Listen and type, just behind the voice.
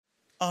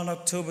on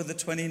October the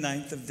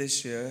 29th of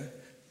this year,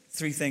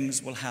 3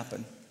 things will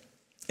happen.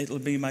 It'll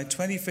be my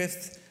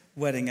 25th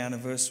wedding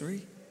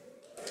anniversary.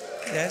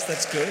 Yes,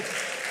 that's good.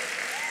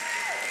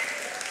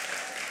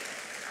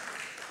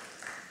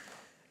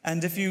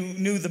 And if you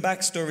knew the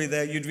backstory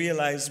there, you'd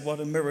realize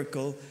what a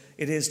miracle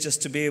it is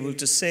just to be able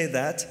to say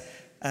that.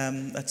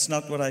 That's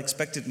not what I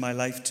expected my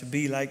life to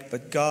be like,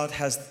 but God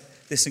has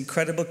this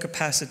incredible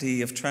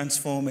capacity of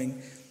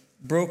transforming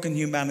broken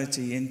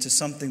humanity into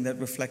something that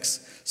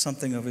reflects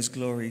something of his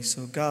glory.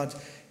 So God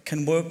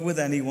can work with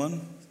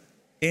anyone,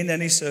 in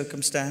any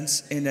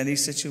circumstance, in any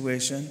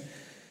situation.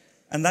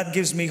 And that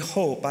gives me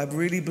hope. I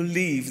really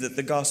believe that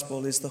the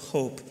gospel is the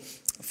hope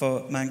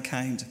for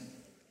mankind.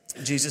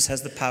 Jesus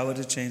has the power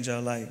to change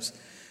our lives.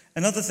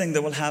 Another thing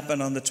that will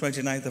happen on the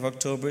 29th of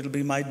October, it'll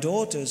be my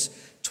daughter's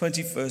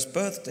 21st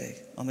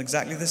birthday on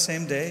exactly the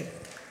same day.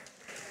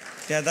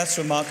 Yeah, that's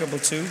remarkable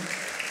too.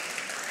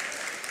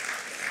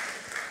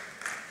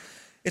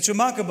 It's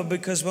remarkable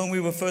because when we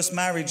were first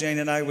married, Jane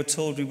and I were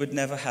told we would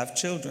never have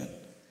children.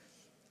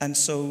 And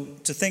so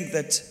to think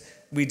that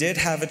we did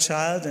have a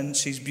child and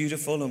she's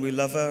beautiful and we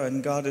love her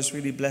and God has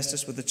really blessed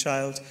us with a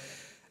child.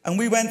 And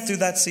we went through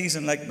that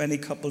season like many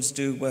couples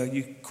do where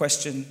you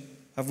question,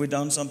 have we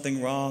done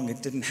something wrong?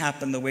 It didn't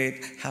happen the way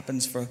it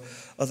happens for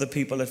other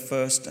people at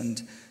first.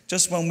 And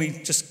just when we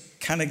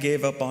just kind of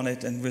gave up on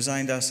it and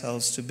resigned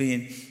ourselves to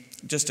being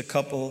just a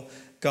couple,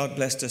 God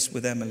blessed us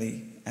with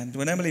Emily. And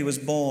when Emily was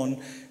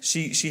born,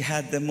 she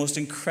had the most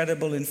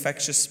incredible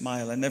infectious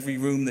smile. And every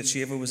room that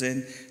she ever was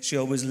in, she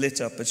always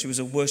lit up. And she was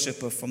a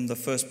worshiper from the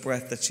first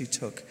breath that she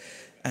took.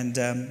 And,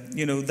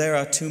 there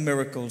are 2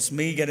 miracles.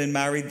 Me getting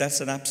married,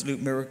 that's an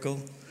absolute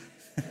miracle.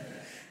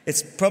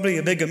 It's probably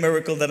a bigger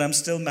miracle that I'm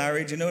still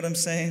married. You know what I'm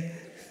saying?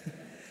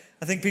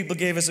 I think people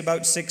gave us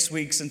about 6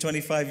 weeks, and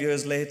 25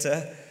 years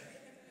later,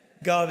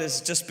 God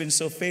has just been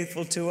so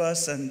faithful to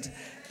us. And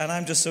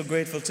I'm just so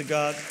grateful to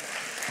God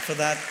for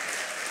that.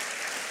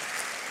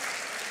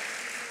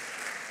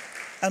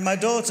 And my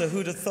daughter,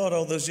 who'd have thought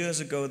all those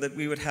years ago that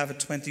we would have a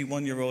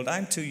 21-year-old?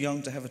 I'm too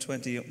young to have a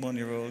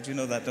 21-year-old. You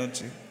know that,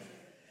 don't you?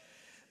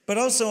 But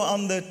also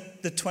on the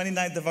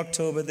 29th of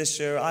October this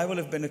year, I will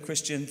have been a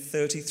Christian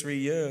 33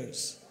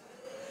 years.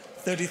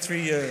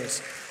 33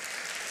 years.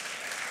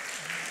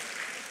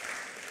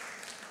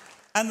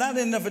 And that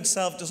in and of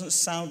itself doesn't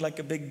sound like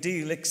a big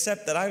deal,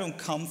 except that I don't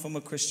come from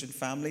a Christian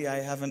family. I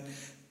haven't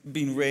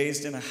been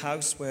raised in a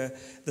house where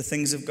the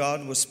things of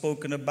God were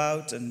spoken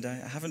about, and I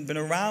haven't been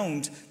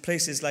around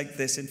places like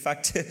this. In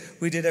fact,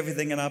 we did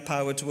everything in our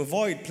power to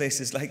avoid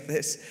places like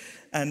this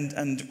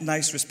and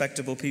nice,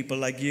 respectable people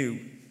like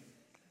you.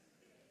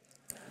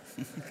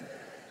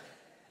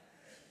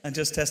 I'm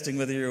just testing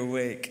whether you're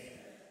awake.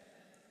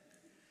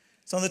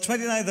 So on the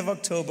 29th of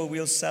October,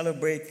 we'll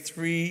celebrate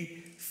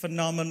 3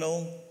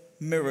 phenomenal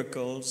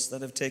miracles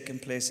that have taken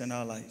place in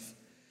our life.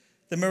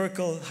 The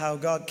miracle how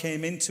God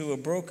came into a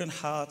broken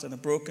heart and a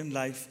broken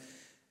life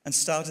and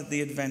started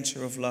the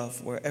adventure of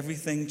love, where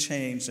everything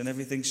changed and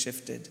everything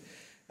shifted.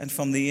 And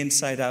from the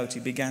inside out, he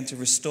began to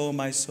restore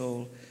my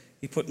soul.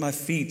 He put my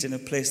feet in a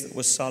place that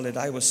was solid.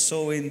 I was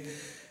so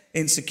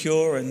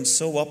insecure and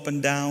so up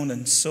and down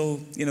and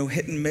so,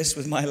 hit and miss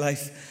with my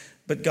life.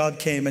 But God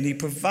came and he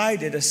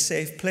provided a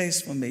safe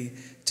place for me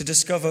to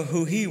discover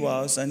who he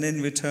was. And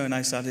in return,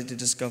 I started to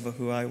discover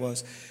who I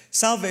was.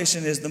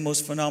 Salvation is the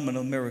most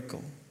phenomenal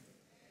miracle.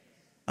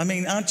 I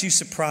mean, aren't you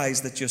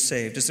surprised that you're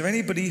saved? Is there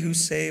anybody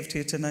who's saved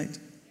here tonight?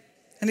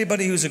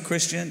 Anybody who's a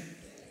Christian?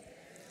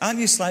 Aren't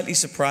you slightly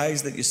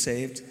surprised that you're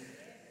saved?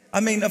 I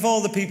mean, of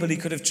all the people he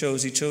could have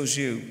chose, he chose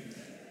you.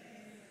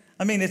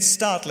 I mean, it's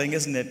startling,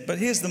 isn't it? But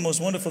here's the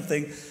most wonderful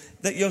thing,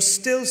 that you're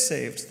still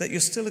saved, that you're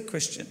still a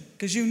Christian.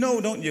 Because you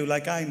know, don't you,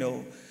 like I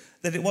know,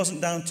 that it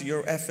wasn't down to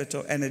your effort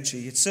or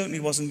energy. It certainly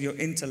wasn't your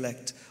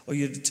intellect or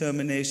your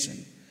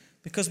determination.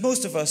 Because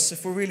most of us,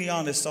 if we're really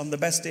honest, on the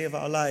best day of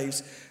our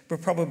lives, we're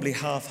probably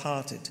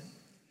half-hearted.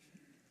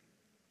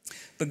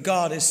 But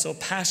God is so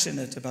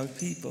passionate about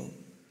people.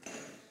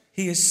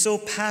 He is so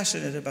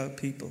passionate about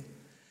people.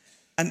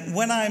 And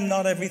when I'm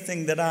not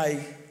everything that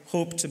I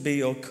hope to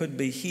be or could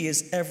be, he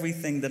is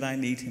everything that I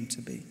need him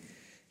to be.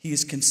 He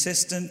is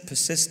consistent,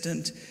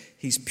 persistent.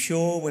 He's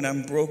pure when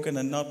I'm broken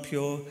and not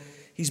pure.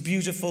 He's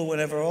beautiful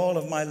whenever all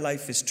of my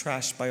life is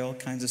trashed by all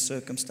kinds of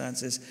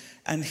circumstances.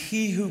 And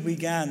he who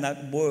began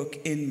that work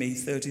in me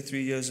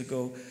 33 years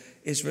ago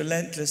is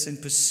relentless in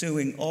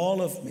pursuing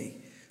all of me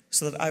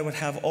so that I would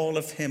have all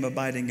of him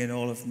abiding in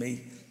all of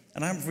me.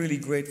 And I'm really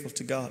grateful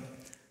to God.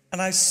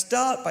 And I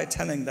start by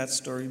telling that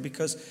story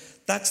because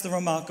that's the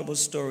remarkable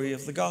story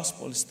of the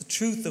gospel. It's the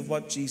truth of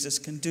what Jesus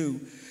can do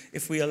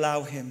if we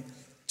allow him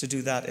to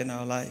do that in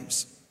our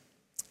lives.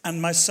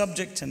 And my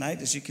subject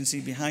tonight, as you can see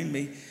behind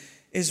me,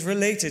 is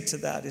related to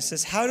that. It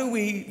says, how do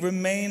we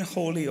remain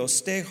holy or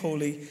stay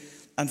holy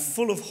and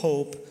full of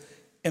hope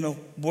in a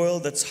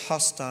world that's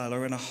hostile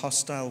or in a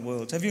hostile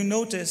world? Have you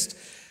noticed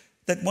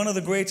that one of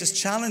the greatest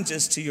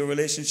challenges to your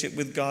relationship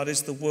with God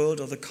is the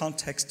world or the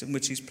context in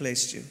which he's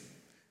placed you?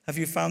 Have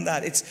you found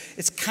that?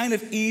 It's kind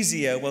of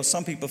easier. Well,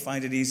 some people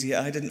find it easier.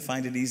 I didn't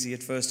find it easy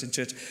at first in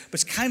church.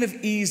 But it's kind of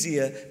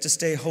easier to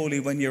stay holy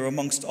when you're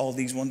amongst all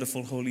these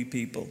wonderful holy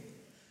people.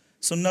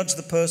 So nudge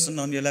the person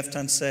on your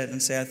left-hand side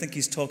and say, I think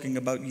he's talking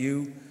about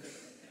you.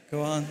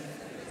 Go on.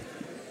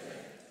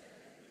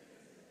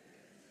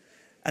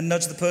 And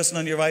nudge the person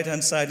on your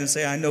right-hand side and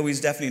say, I know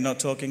he's definitely not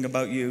talking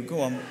about you.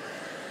 Go on.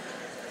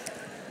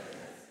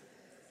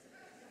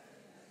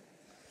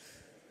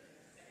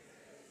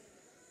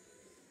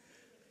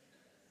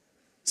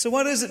 So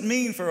what does it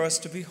mean for us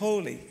to be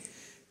holy?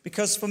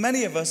 Because for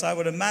many of us, I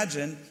would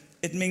imagine,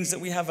 it means that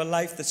we have a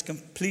life that's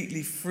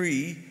completely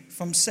free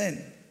from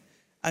sin.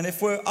 And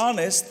if we're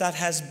honest, that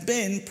has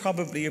been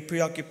probably a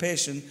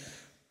preoccupation,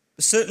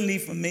 certainly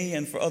for me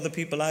and for other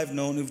people I've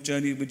known who've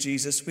journeyed with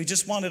Jesus. We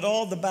just wanted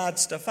all the bad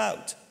stuff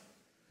out.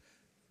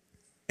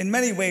 In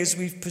many ways,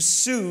 we've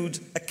pursued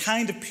a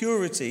kind of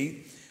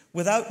purity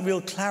without real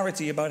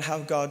clarity about how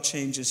God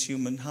changes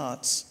human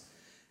hearts.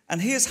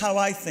 And here's how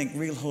I think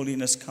real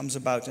holiness comes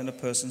about in a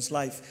person's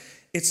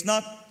life. It's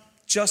not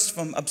just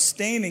from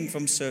abstaining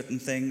from certain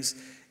things.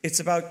 It's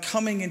about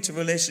coming into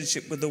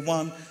relationship with the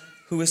one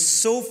who is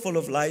so full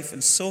of life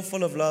and so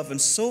full of love and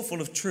so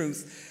full of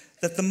truth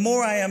that the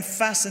more I am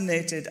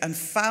fascinated and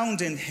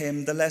found in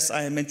him, the less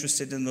I am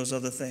interested in those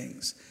other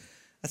things.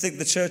 I think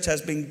the church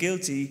has been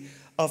guilty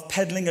of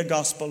peddling a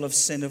gospel of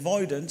sin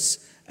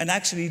avoidance, and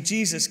actually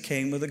Jesus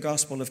came with a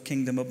gospel of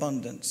kingdom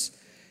abundance.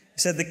 He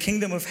said, the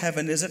kingdom of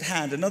heaven is at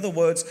hand. In other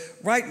words,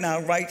 right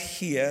now, right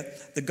here,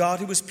 the God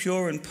who is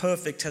pure and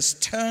perfect has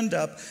turned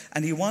up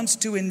and he wants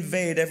to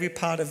invade every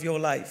part of your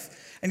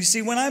life. And you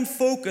see, when I'm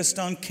focused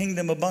on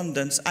kingdom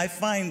abundance, I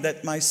find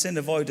that my sin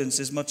avoidance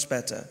is much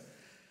better.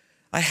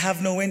 I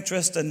have no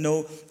interest and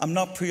I'm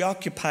not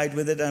preoccupied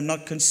with it. I'm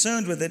not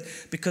concerned with it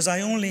because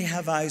I only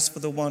have eyes for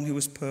the one who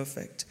is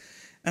perfect.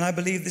 And I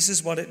believe this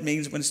is what it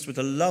means when it's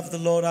to love the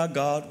Lord our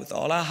God with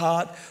all our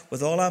heart,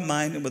 with all our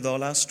mind, and with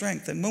all our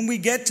strength. And when we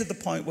get to the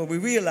point where we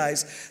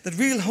realize that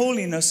real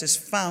holiness is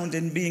found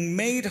in being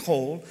made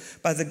whole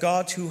by the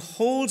God who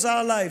holds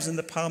our lives in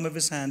the palm of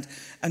his hand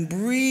and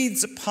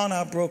breathes upon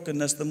our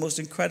brokenness the most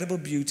incredible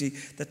beauty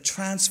that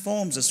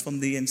transforms us from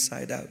the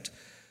inside out.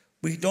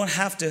 We don't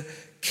have to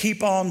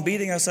keep on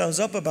beating ourselves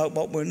up about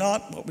what we're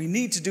not. What we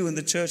need to do in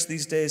the church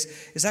these days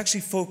is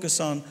actually focus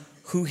on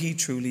who he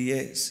truly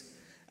is.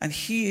 And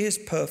he is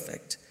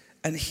perfect,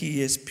 and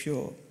he is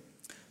pure.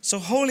 So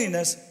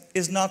holiness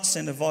is not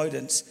sin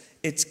avoidance,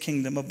 it's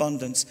kingdom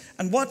abundance.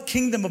 And what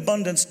kingdom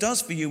abundance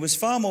does for you is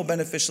far more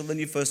beneficial than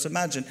you first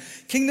imagined.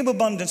 Kingdom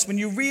abundance, when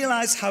you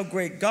realize how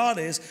great God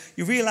is,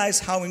 you realize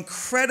how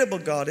incredible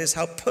God is,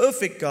 how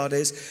perfect God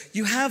is,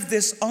 you have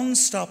this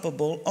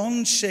unstoppable,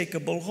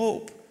 unshakable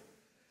hope.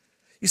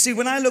 You see,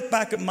 when I look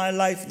back at my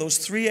life, those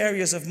three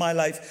areas of my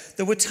life,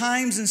 there were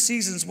times and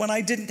seasons when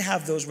I didn't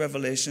have those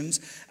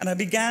revelations, and I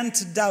began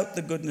to doubt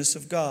the goodness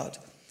of God.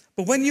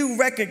 But when you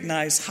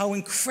recognize how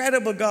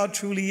incredible God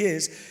truly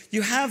is,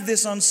 you have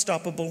this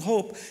unstoppable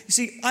hope. You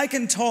see, I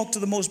can talk to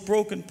the most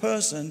broken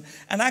person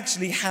and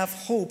actually have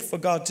hope for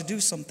God to do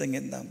something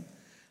in them.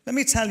 Let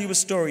me tell you a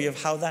story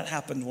of how that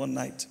happened one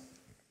night.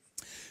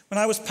 When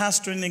I was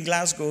pastoring in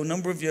Glasgow a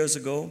number of years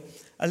ago,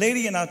 a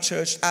lady in our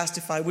church asked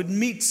if I would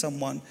meet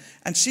someone,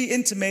 and she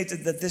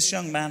intimated that this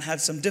young man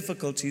had some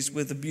difficulties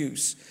with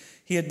abuse.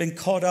 He had been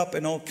caught up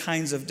in all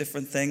kinds of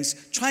different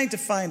things, trying to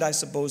find, I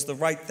suppose, the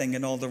right thing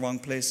in all the wrong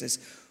places.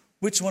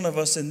 Which one of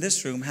us in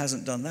this room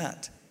hasn't done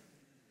that?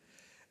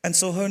 And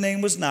so her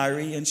name was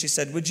Nairi, and she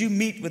said, would you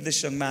meet with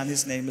this young man?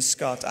 His name is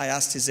Scott. I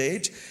asked his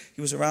age.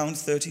 He was around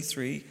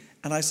 33,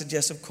 and I said,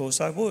 yes, of course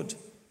I would.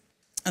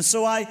 And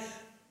so I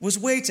was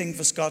waiting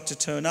for Scott to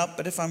turn up,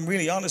 but if I'm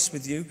really honest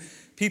with you,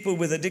 people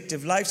with addictive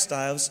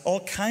lifestyles, all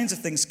kinds of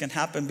things can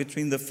happen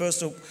between the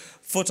first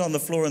foot on the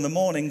floor in the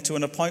morning to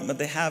an appointment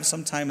they have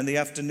sometime in the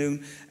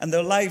afternoon, and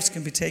their lives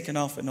can be taken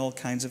off in all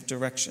kinds of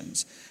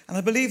directions. And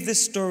I believe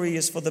this story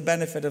is for the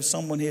benefit of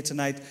someone here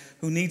tonight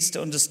who needs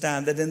to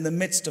understand that in the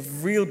midst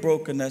of real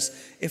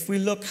brokenness, if we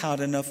look hard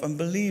enough and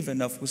believe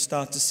enough, we'll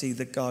start to see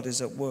that God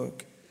is at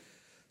work.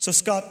 So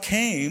Scott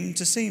came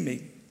to see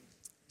me.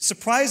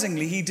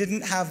 Surprisingly, he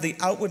didn't have the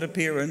outward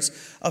appearance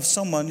of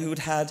someone who had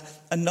had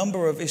a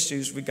number of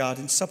issues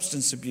regarding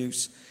substance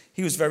abuse.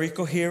 He was very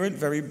coherent,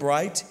 very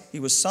bright. He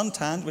was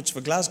suntanned, which for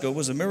Glasgow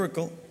was a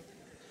miracle.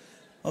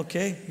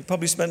 Okay, he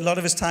probably spent a lot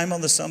of his time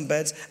on the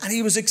sunbeds, and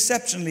he was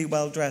exceptionally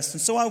well dressed.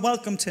 And so I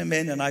welcomed him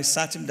in, and I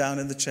sat him down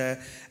in the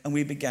chair, and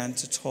we began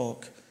to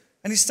talk.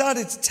 And he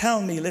started to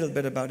tell me a little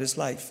bit about his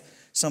life,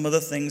 some of the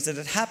things that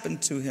had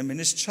happened to him in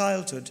his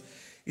childhood.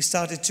 He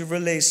started to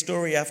relay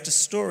story after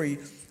story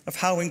of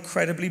how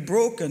incredibly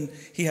broken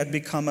he had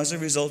become as a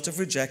result of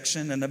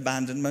rejection and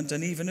abandonment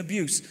and even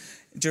abuse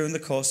during the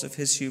course of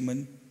his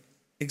human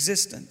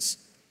existence.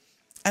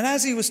 And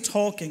as he was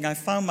talking, I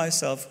found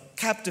myself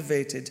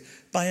captivated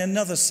by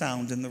another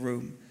sound in the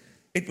room.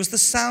 It was the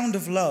sound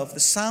of love, the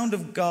sound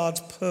of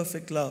God's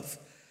perfect love.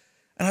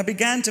 And I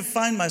began to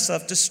find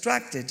myself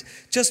distracted,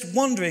 just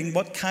wondering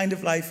what kind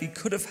of life he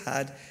could have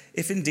had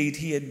if indeed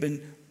he had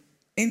been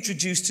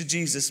introduced to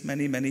Jesus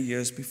many, many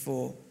years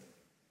before.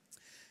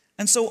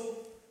 And so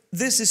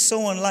this is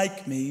so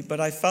unlike me, but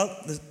I felt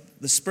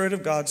the Spirit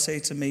of God say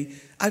to me,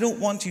 I don't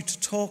want you to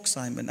talk,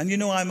 Simon. And you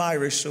know I'm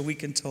Irish, so we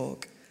can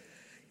talk.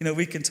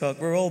 We can talk.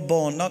 We're all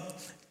born, not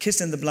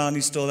kissing the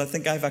Blarney stole. I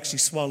think I've actually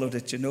swallowed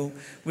it,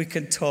 We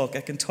can talk. I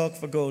can talk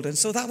for gold. And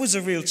so that was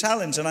a real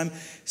challenge. And I'm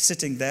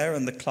sitting there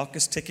and the clock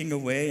is ticking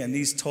away and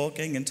he's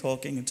talking and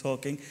talking and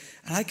talking.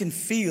 And I can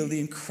feel the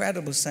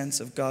incredible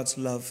sense of God's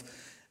love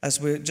as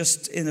we're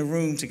just in a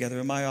room together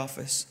in my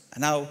office.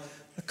 And now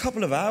a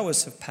couple of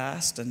hours have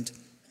passed and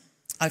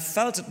I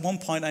felt at one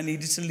point I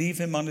needed to leave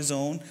him on his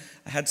own.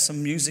 I had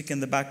some music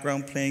in the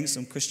background playing,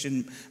 some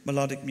Christian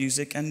melodic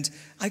music, and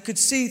I could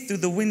see through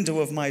the window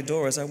of my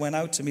door as I went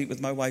out to meet with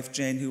my wife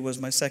Jane, who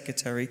was my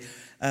secretary.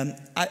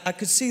 I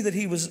could see that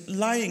he was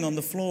lying on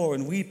the floor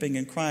and weeping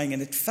and crying,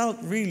 and it felt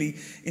really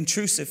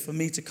intrusive for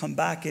me to come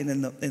back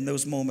in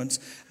those moments.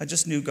 I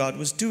just knew God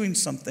was doing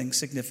something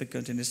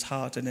significant in his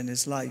heart and in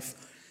his life.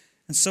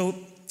 And so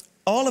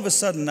all of a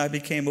sudden I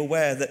became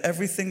aware that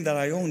everything that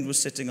I owned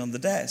was sitting on the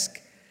desk.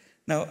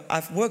 Now,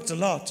 I've worked a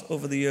lot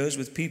over the years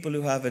with people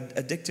who have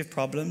addictive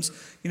problems.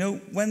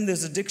 When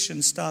those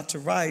addictions start to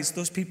rise,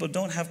 those people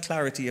don't have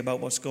clarity about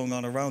what's going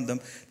on around them.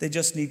 They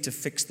just need to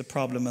fix the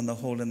problem and the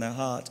hole in their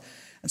heart.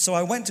 And so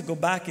I went to go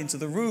back into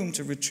the room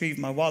to retrieve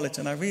my wallet,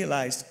 and I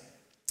realized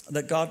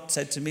that God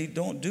said to me,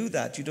 don't do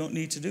that. You don't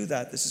need to do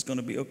that. This is going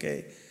to be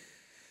okay.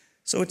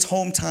 So it's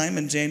home time,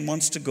 and Jane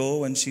wants to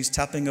go, and she's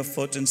tapping her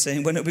foot and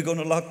saying, when are we going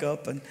to lock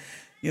up? And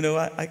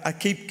I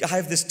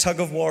have this tug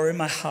of war in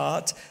my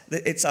heart.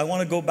 I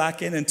want to go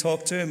back in and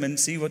talk to him and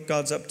see what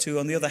God's up to.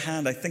 On the other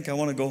hand, I think I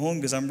want to go home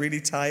because I'm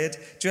really tired.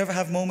 Do you ever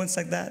have moments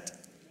like that?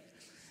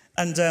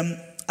 And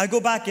I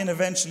go back in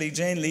eventually.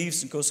 Jane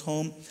leaves and goes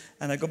home.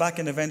 And I go back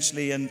in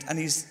eventually, and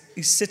he's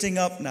sitting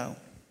up now.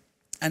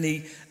 And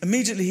he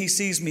immediately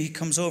sees me. He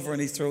comes over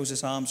and he throws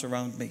his arms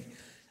around me.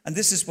 And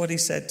this is what he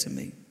said to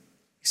me.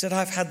 He said,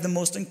 I've had the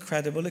most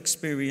incredible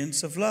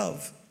experience of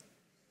love.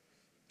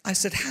 I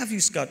said, have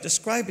you, Scott?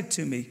 Describe it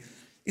to me.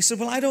 He said,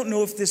 well, I don't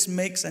know if this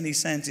makes any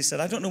sense. He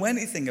said, I don't know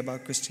anything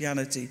about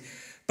Christianity,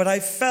 but I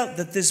felt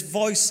that this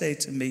voice say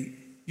to me,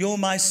 you're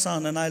my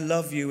son and I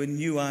love you, and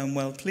you I am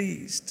well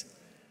pleased.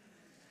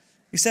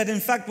 He said, in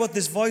fact, what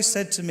this voice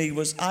said to me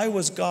was I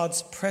was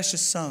God's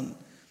precious son,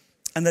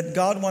 and that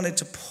God wanted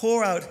to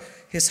pour out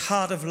his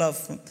heart of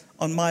love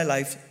on my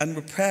life and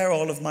repair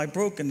all of my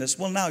brokenness.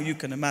 Well, now you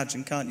can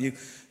imagine, can't you?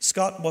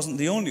 Scott wasn't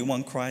the only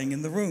one crying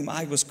in the room.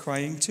 I was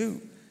crying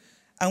too.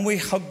 And we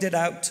hugged it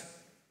out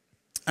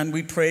and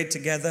we prayed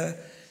together.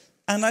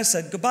 And I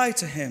said goodbye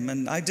to him,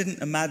 and I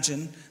didn't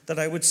imagine that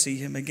I would see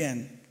him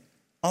again.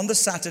 On the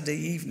Saturday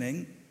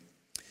evening,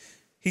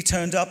 he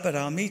turned up at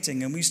our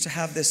meeting, and we used to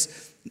have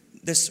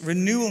this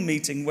renewal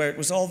meeting where it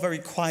was all very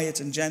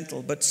quiet and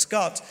gentle. But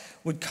Scott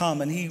would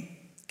come, and he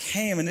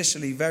came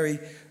initially very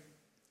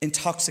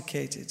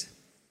intoxicated.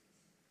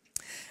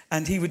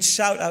 And he would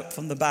shout out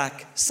from the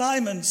back,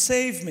 Simon,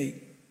 save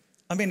me.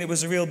 I mean, it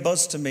was a real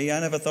buzz to me. I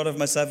never thought of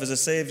myself as a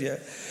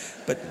savior.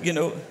 But,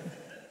 I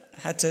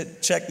had to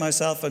check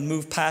myself and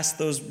move past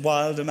those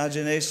wild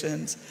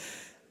imaginations.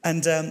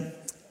 And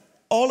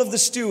all of the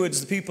stewards,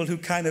 the people who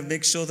kind of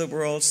make sure that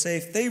we're all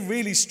safe, they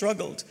really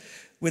struggled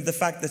with the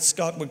fact that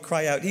Scott would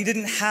cry out. He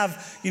didn't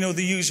have,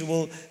 the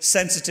usual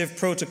sensitive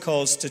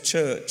protocols to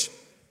church.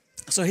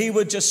 So he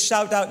would just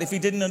shout out. If he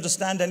didn't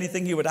understand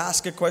anything, he would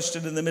ask a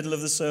question in the middle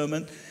of the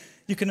sermon.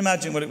 You can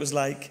imagine what it was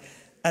like.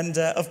 And,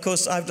 of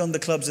course, I've done the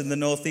clubs in the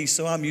Northeast,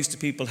 so I'm used to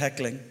people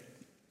heckling.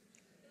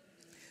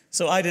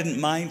 So I didn't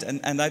mind,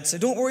 and I'd say,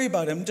 don't worry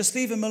about him, just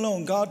leave him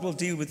alone. God will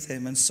deal with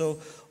him. And so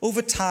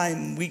over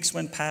time, weeks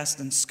went past,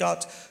 and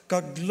Scott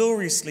got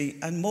gloriously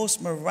and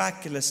most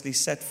miraculously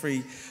set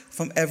free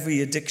from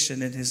every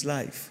addiction in his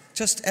life.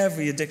 Just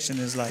every addiction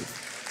in his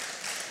life.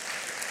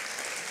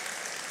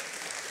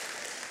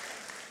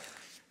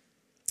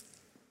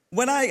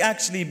 When I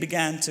actually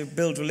began to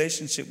build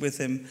relationship with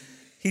him,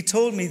 he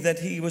told me that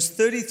he was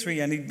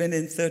 33 and he'd been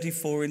in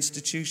 34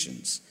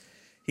 institutions.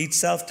 He'd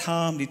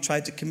self-harmed, he'd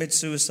tried to commit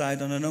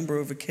suicide on a number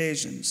of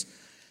occasions.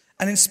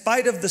 And in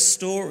spite of the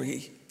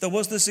story, there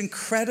was this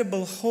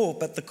incredible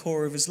hope at the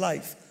core of his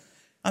life.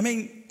 I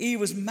mean, he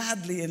was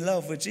madly in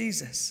love with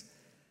Jesus.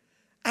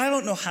 I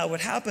don't know how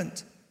it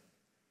happened.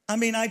 I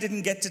mean, I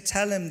didn't get to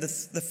tell him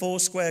the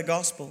four-square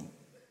gospel.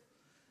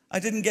 I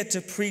didn't get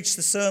to preach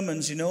the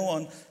sermons,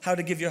 on how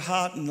to give your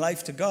heart and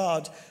life to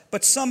God.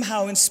 But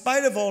somehow, in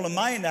spite of all of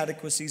my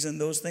inadequacies in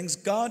those things,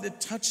 God had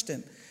touched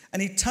him.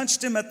 And he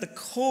touched him at the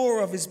core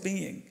of his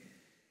being.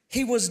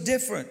 He was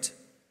different.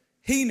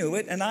 He knew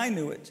it, and I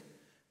knew it.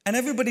 And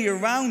everybody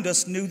around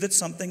us knew that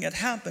something had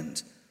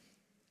happened.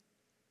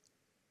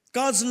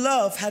 God's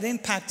love had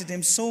impacted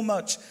him so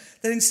much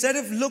that instead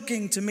of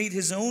looking to meet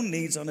his own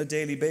needs on a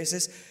daily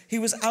basis, he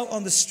was out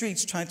on the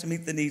streets trying to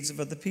meet the needs of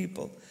other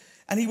people.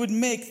 And he would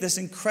make this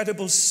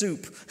incredible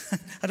soup.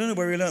 I don't know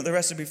where he learned the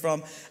recipe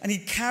from. And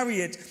he'd carry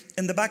it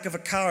in the back of a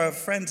car a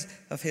friend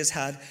of his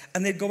had.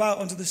 And they'd go out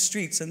onto the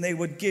streets and they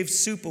would give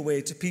soup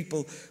away to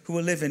people who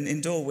were living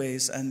in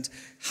doorways and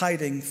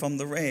hiding from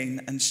the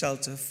rain and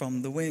shelter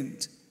from the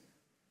wind.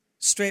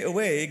 Straight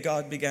away,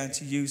 God began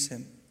to use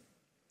him.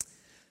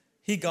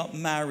 He got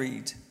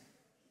married.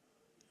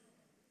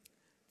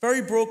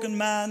 Very broken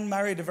man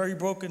married a very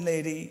broken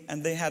lady,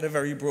 and they had a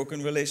very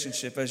broken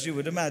relationship, as you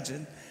would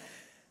imagine.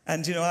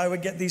 And, I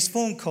would get these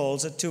phone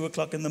calls at 2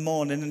 o'clock in the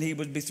morning, and he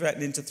would be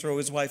threatening to throw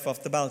his wife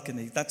off the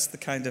balcony. That's the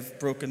kind of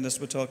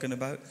brokenness we're talking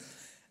about.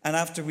 And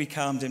after we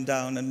calmed him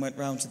down and went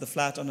round to the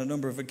flat on a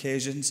number of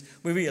occasions,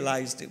 we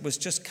realized it was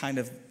just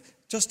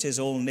just his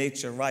old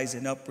nature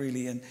rising up,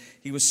 really, and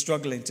he was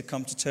struggling to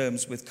come to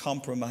terms with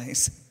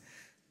compromise.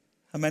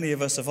 How many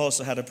of us have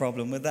also had a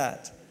problem with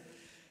that?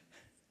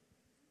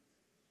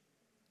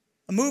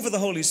 A move of the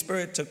Holy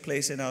Spirit took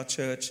place in our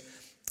church,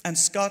 and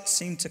Scott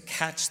seemed to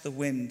catch the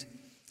wind.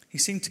 He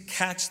seemed to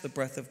catch the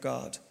breath of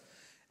God.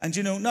 And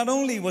not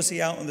only was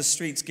he out on the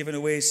streets giving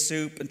away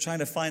soup and trying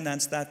to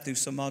finance that through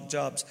some odd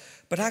jobs,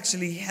 but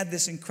actually he had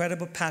this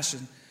incredible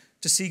passion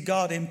to see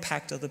God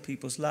impact other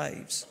people's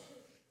lives.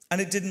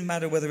 And it didn't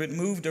matter whether it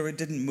moved or it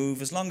didn't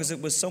move. As long as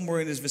it was somewhere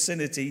in his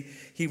vicinity,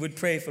 he would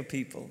pray for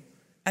people.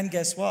 And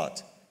guess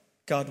what?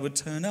 God would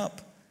turn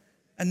up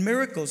and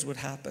miracles would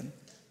happen.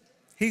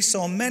 He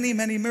saw many,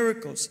 many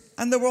miracles.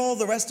 And there were all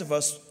the rest of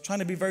us trying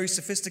to be very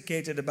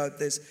sophisticated about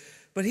this.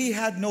 But he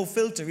had no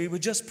filter. He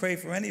would just pray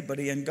for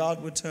anybody, and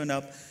God would turn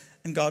up,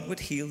 and God would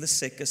heal the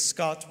sick. As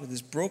Scott, with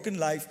his broken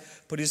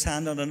life, put his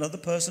hand on another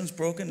person's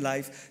broken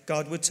life,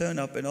 God would turn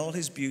up in all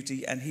his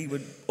beauty, and he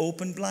would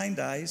open blind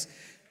eyes.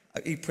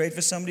 He prayed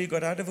for somebody who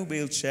got out of a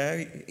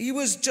wheelchair. He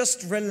was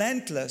just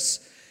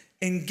relentless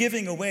in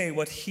giving away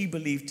what he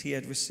believed he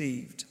had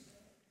received.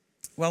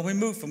 Well, we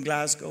moved from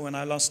Glasgow, and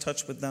I lost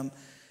touch with them,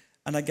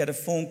 and I get a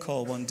phone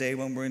call one day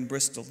when we're in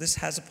Bristol. This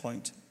has a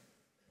point.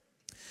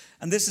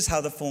 And this is how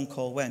the phone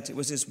call went. It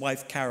was his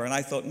wife, Karen.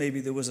 I thought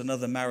maybe there was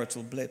another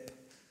marital blip.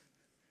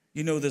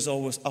 There's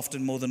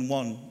often more than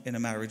one in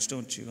a marriage,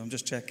 don't you? I'm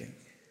just checking.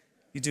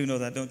 You do know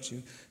that, don't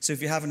you? So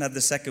if you haven't had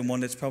the second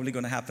one, it's probably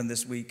going to happen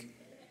this week.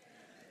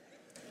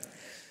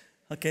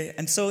 Okay,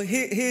 and so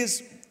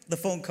here's the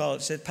phone call.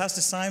 She said, Pastor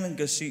Simon,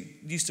 because she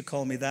used to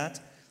call me that.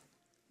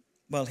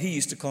 Well, he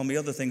used to call me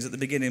other things at the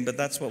beginning, but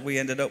that's what we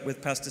ended up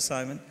with, Pastor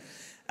Simon.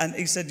 And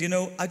he said,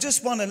 I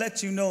just want to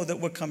let you know that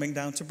we're coming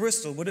down to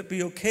Bristol. Would it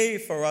be okay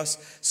for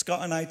us,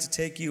 Scott and I, to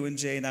take you and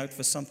Jane out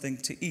for something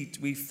to eat?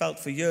 We felt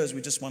for years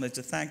we just wanted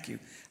to thank you.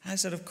 And I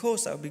said, of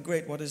course, that would be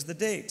great. What is the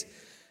date?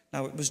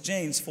 Now, it was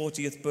Jane's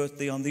 40th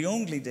birthday on the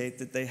only date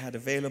that they had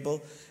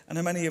available. And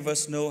how many of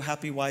us know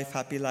happy wife,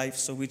 happy life?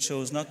 So we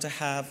chose not to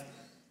have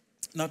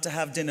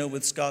dinner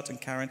with Scott and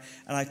Karen,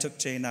 and I took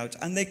Jane out.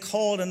 And they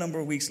called a number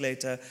of weeks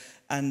later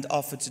and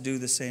offered to do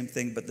the same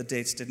thing, but the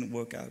dates didn't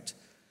work out.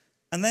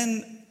 And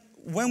then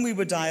when we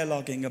were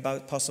dialoguing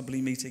about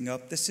possibly meeting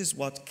up, this is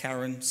what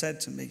Karen said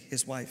to me,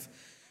 his wife.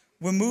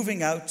 We're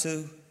moving out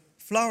to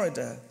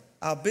Florida.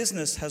 Our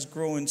business has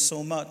grown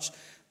so much.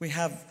 We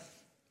have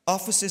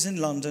offices in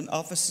London,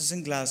 offices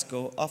in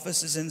Glasgow,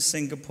 offices in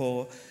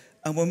Singapore,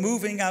 and we're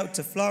moving out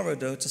to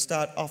Florida to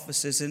start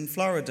offices in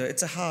Florida.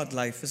 It's a hard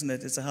life, isn't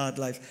it? It's a hard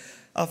life.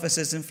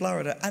 Offices in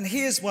Florida. And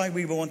here's why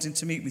we were wanting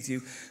to meet with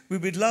you. We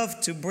would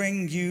love to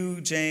bring you,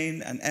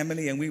 Jane, and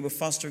Emily, and we were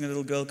fostering a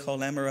little girl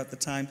called Emma at the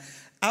time,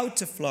 out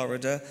to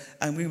Florida,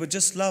 and we would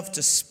just love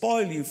to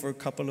spoil you for a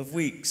couple of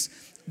weeks.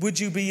 Would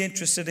you be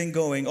interested in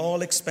going?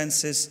 All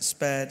expenses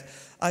spared.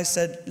 I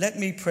said, let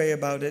me pray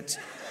about it.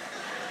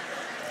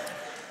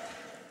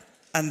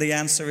 And the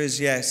answer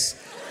is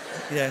yes.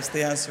 Yes,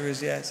 the answer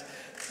is yes.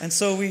 And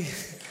so we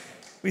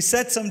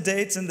set some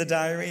dates in the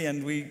diary,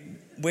 and we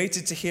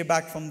waited to hear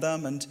back from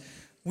them, and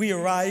we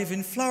arrive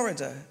in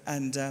Florida.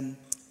 And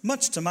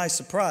much to my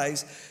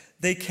surprise,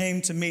 they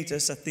came to meet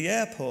us at the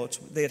airport.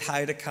 They had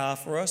hired a car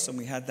for us, and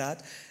we had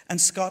that.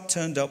 And Scott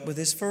turned up with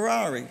his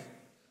Ferrari.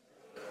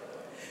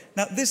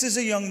 Now, this is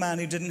a young man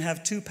who didn't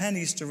have 2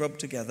 pennies to rub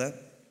together,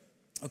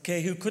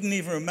 okay, who couldn't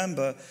even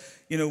remember,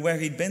 where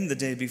he'd been the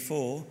day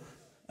before.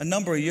 A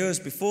number of years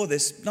before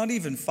this, not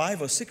even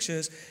 5 or 6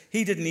 years,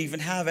 he didn't even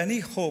have any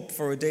hope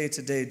for a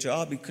day-to-day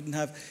job. He couldn't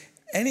have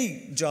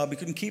any job. He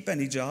couldn't keep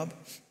any job.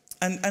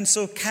 And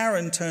so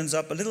Karen turns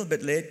up a little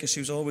bit late, because she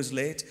was always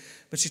late,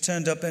 but she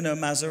turned up in her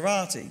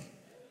Maserati.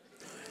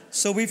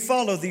 So we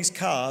follow these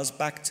cars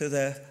back to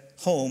their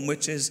home,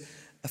 which is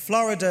a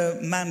Florida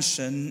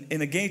mansion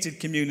in a gated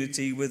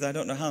community with I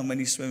don't know how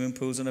many swimming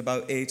pools and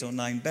about 8 or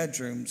 9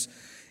 bedrooms.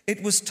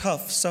 It was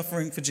tough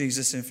suffering for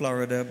Jesus in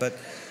Florida, but,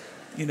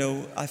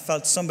 I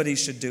felt somebody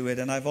should do it,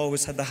 and I've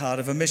always had the heart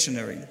of a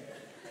missionary.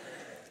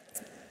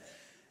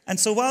 And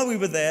so while we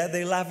were there,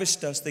 they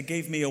lavished us. They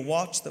gave me a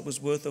watch that was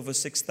worth over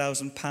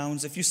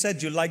 £6,000. If you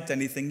said you liked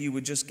anything, you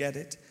would just get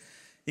it.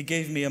 He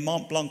gave me a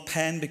Mont Blanc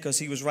pen because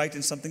he was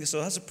writing something.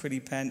 So that's a pretty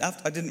pen.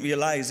 I didn't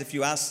realize if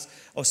you asked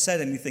or said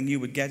anything, you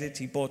would get it.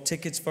 He bought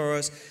tickets for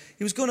us.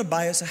 He was going to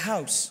buy us a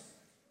house.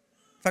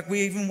 In fact,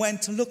 we even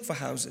went to look for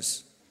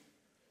houses.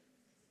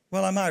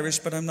 Well, I'm Irish,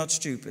 but I'm not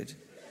stupid.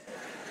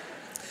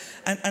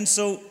 And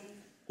so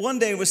one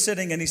day we're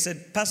sitting and he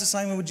said, Pastor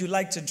Simon, would you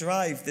like to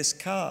drive this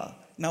car?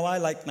 Now, I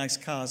like nice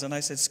cars. And I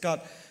said,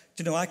 Scott,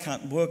 do you know, I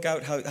can't work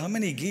out how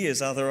many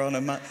gears are there on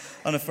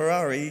a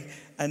Ferrari.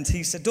 And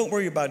he said, don't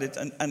worry about it.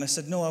 And I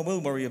said, no, I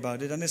will worry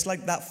about it. And it's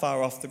like that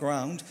far off the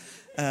ground.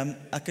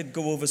 I could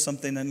go over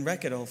something and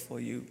wreck it all for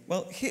you.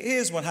 Well,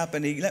 here's what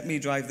happened. He let me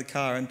drive the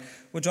car, and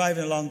we're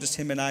driving along, just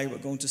him and I. We're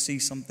going to see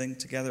something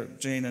together.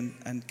 Jane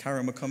and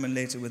Karen were coming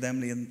later with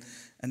Emily and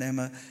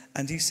Emma.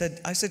 And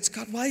I said,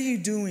 Scott, why are you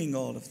doing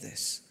all of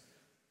this?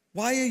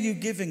 Why are you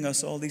giving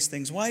us all these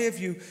things? Why have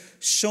you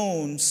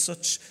shown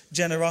such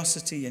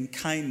generosity and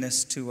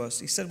kindness to us?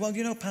 He said, well,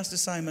 you know, Pastor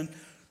Simon,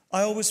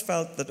 I always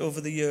felt that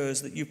over the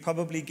years that you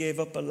probably gave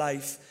up a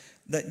life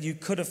that you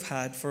could have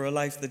had for a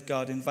life that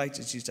God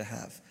invited you to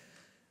have.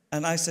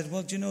 And I said,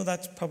 well, do you know,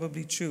 that's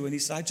probably true. And he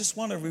said, I just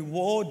want to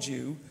reward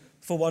you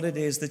for what it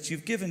is that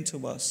you've given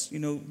to us. You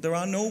know, there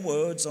are no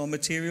words or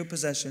material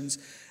possessions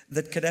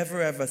that could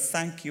ever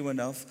thank you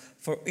enough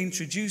for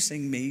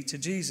introducing me to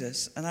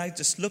Jesus. And I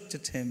just looked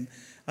at him.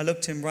 I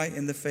looked him right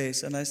in the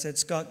face and I said,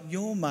 Scott,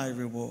 you're my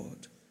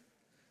reward.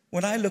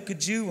 When I look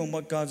at you and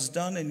what God's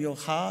done in your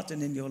heart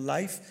and in your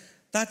life,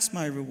 that's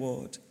my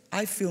reward.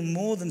 I feel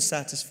more than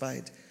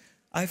satisfied.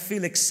 I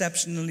feel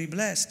exceptionally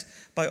blessed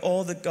by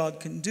all that God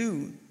can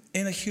do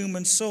in a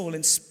human soul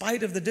in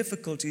spite of the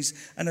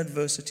difficulties and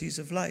adversities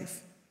of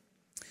life.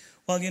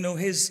 Well, you know,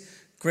 his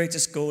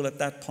greatest goal at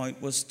that point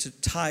was to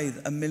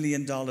tithe $1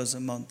 million a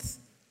month.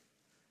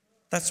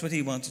 That's what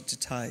he wanted to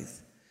tithe.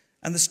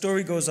 And the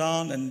story goes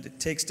on and it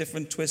takes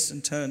different twists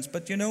and turns.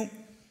 But you know,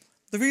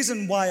 the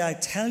reason why I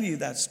tell you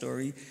that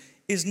story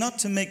is not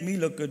to make me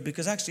look good,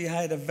 because actually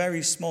I had a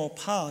very small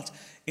part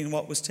in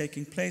what was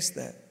taking place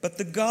there. But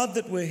the God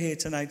that we're here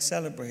tonight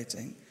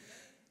celebrating,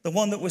 the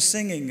one that we're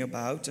singing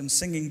about and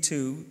singing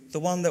to, the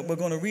one that we're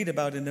going to read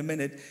about in a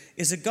minute,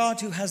 is a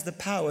God who has the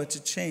power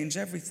to change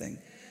everything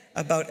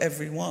about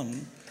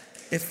everyone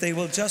if they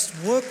will just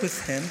work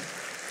with him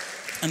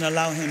and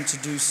allow him to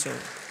do so.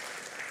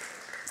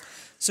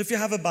 So if you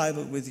have a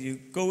Bible with you,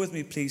 go with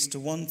me please to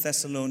 1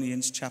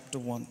 Thessalonians chapter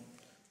 1.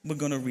 We're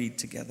going to read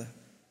together.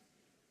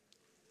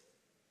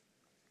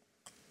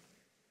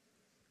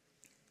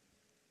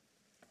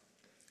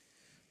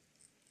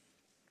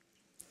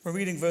 We're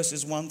reading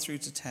verses 1 through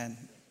to 10.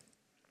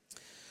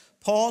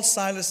 Paul,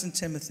 Silas, and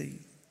Timothy,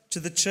 to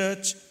the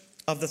church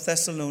of the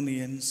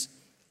Thessalonians,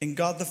 in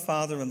God the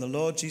Father and the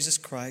Lord Jesus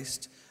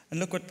Christ.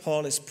 And look what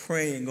Paul is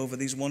praying over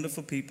these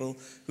wonderful people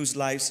whose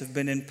lives have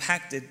been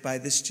impacted by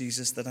this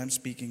Jesus that I'm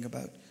speaking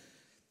about.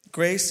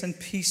 Grace and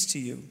peace to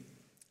you.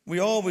 We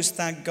always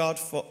thank God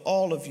for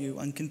all of you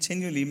and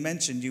continually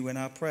mention you in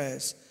our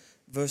prayers.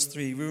 Verse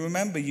 3, we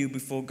remember you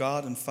before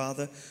God and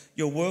Father,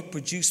 your work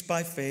produced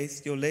by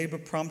faith, your labor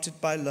prompted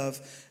by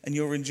love, and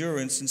your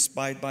endurance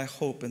inspired by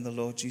hope in the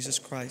Lord Jesus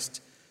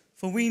Christ.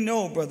 For we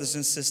know, brothers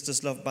and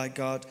sisters loved by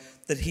God,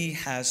 that he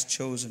has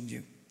chosen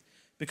you,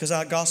 because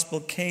our gospel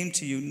came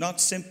to you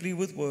not simply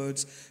with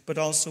words, but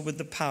also with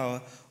the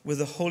power, with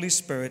the Holy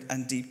Spirit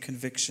and deep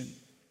conviction.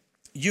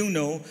 You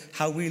know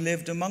how we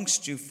lived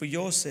amongst you for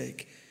your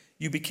sake.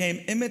 You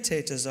became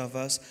imitators of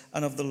us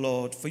and of the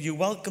Lord, for you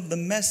welcomed the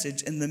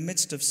message in the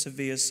midst of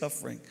severe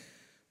suffering,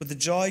 with the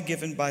joy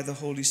given by the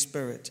Holy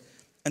Spirit.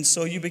 And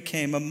so you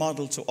became a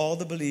model to all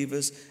the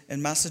believers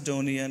in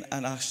Macedonia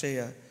and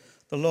Achaia.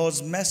 The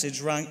Lord's message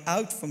rang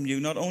out from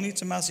you, not only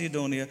to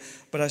Macedonia,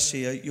 but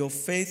Achaia. Your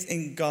faith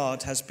in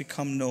God has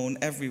become known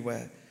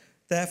everywhere.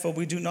 Therefore,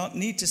 we do not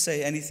need to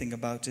say anything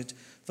about it,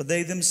 for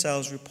they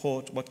themselves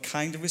report what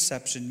kind of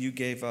reception you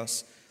gave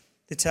us.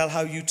 They tell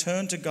how you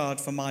turned to God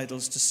from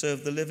idols to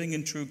serve the living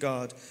and true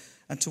God,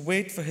 and to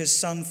wait for his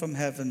Son from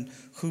heaven,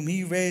 whom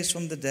he raised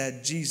from the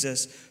dead,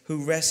 Jesus,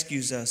 who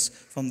rescues us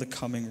from the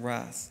coming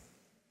wrath.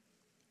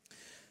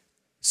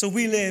 So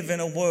we live in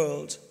a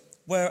world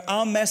where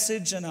our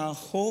message and our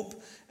hope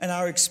and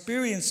our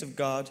experience of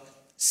God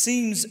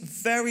seems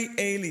very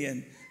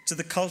alien to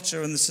the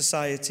culture and the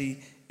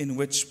society in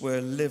which we're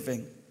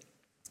living.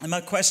 And my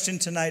question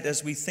tonight,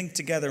 as we think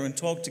together and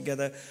talk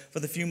together for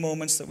the few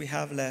moments that we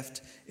have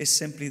left, is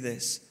simply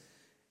this.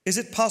 Is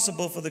it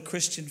possible for the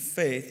Christian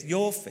faith,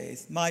 your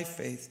faith, my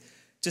faith,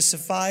 to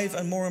survive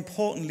and, more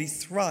importantly,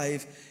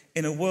 thrive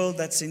in a world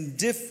that's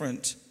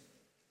indifferent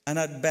and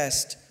at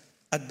best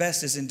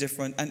is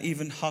indifferent and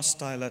even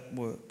hostile at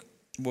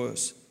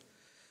worse?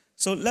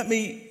 So let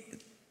me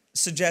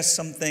suggest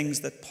some things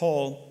that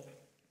Paul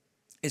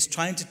is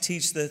trying to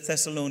teach the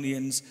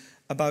Thessalonians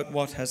about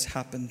what has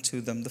happened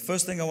to them. The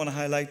first thing I want to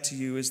highlight to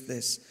you is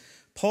this.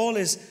 Paul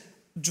is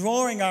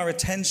drawing our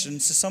attention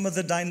to some of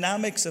the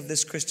dynamics of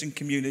this Christian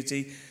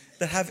community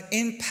that have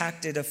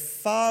impacted a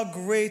far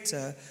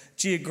greater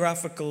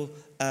geographical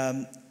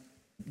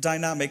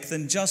dynamic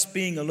than just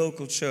being a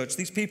local church.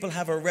 These people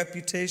have a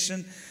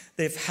reputation.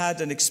 They've had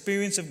an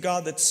experience of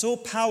God that's so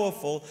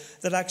powerful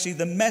that actually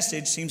the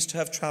message seems to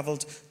have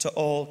traveled to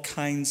all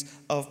kinds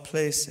of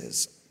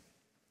places.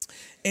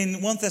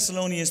 In 1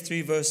 Thessalonians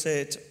 3 verse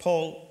 8,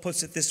 Paul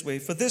puts it this way: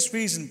 "For this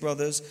reason,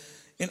 brothers,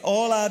 in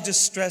all our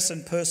distress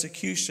and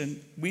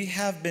persecution, we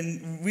have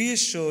been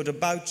reassured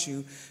about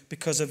you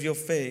because of your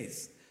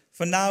faith.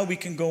 For now we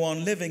can go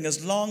on living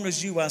as long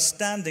as you are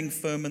standing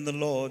firm in the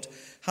Lord.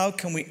 How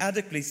can we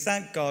adequately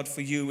thank God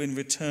for you in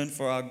return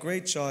for our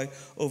great joy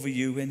over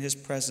you in his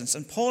presence?"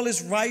 And Paul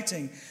is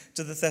writing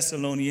to the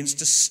Thessalonians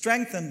to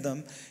strengthen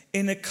them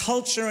in a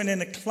culture and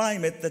in a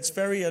climate that's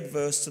very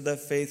adverse to their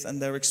faith and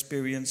their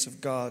experience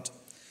of God.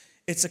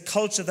 It's a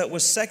culture that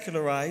was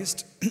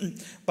secularized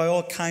by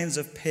all kinds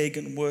of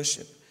pagan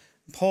worship.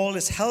 Paul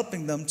is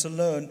helping them to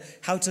learn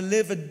how to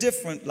live a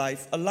different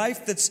life, a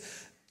life that's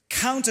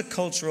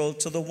countercultural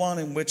to the one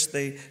in which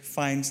they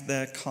find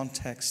their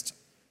context.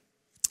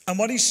 And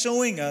what he's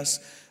showing us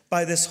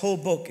by this whole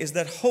book is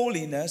that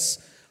holiness,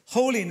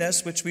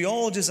 which we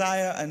all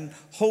desire and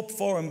hope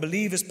for and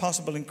believe is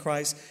possible in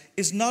Christ,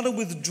 is not a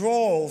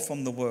withdrawal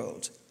from the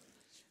world.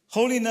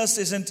 Holiness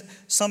isn't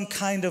some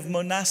kind of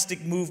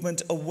monastic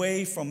movement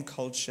away from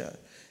culture.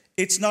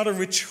 It's not a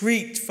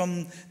retreat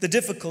from the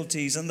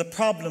difficulties and the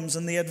problems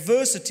and the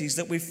adversities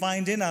that we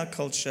find in our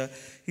culture.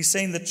 He's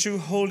saying that true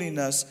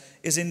holiness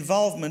is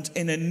involvement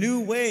in a new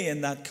way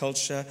in that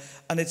culture,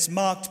 and it's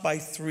marked by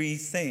three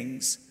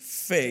things.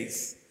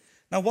 Faith.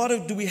 Now,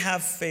 what do we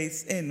have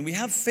faith in? We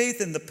have faith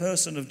in the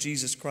person of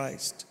Jesus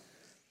Christ.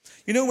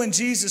 You know, when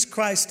Jesus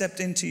Christ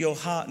stepped into your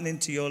heart and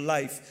into your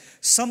life,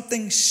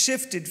 something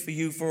shifted for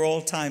you for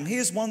all time.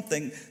 Here's one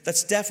thing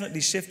that's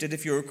definitely shifted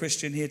if you're a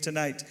Christian here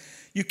tonight.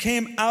 You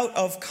came out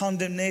of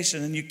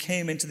condemnation and you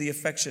came into the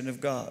affection of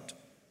God.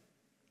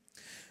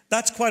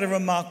 That's quite a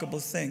remarkable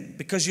thing,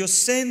 because your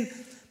sin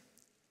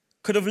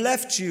could have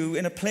left you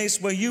in a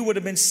place where you would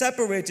have been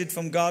separated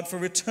from God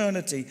for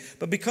eternity.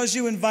 But because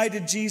you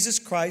invited Jesus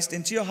Christ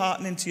into your heart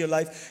and into your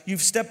life,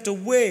 you've stepped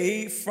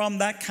away from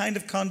that kind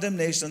of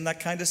condemnation,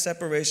 that kind of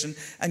separation,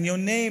 and your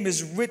name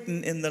is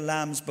written in the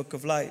Lamb's Book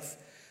of Life.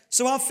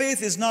 So our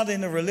faith is not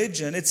in a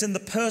religion, it's in the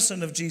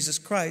person of Jesus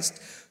Christ,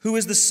 who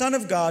is the Son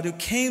of God, who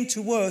came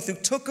to earth, who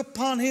took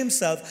upon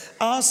himself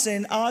our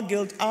sin, our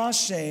guilt, our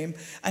shame,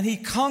 and he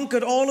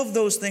conquered all of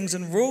those things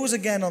and rose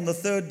again on the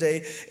third day,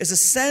 is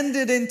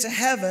ascended into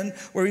heaven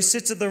where he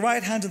sits at the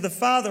right hand of the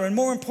Father. And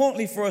more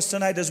importantly for us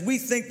tonight, as we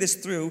think this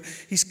through,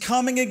 he's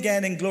coming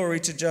again in glory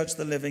to judge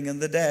the living and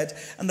the dead.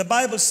 And the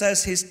Bible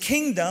says his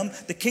kingdom,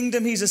 the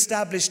kingdom he's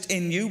established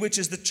in you, which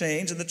is the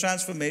change and the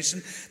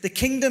transformation, the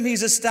kingdom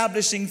he's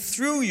establishing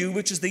through you,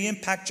 which is the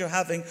impact you're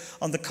having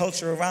on the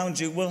culture around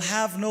you, will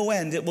have no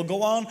end. It will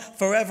go on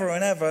forever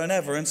and ever and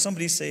ever. And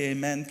somebody say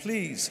amen,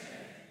 please.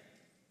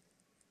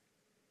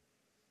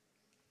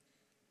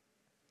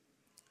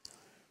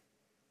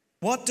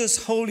 What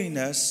does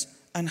holiness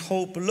and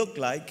hope look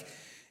like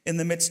in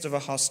the midst of a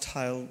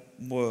hostile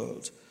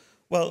world?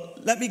 Well,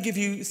 let me give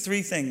you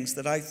three things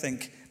that I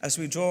think, as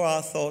we draw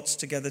our thoughts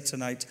together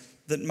tonight,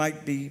 that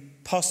might be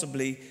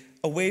possibly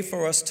a way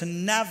for us to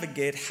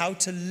navigate how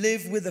to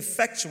live with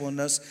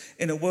effectualness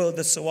in a world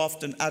that's so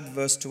often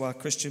adverse to our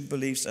Christian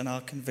beliefs and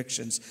our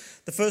convictions.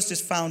 The first is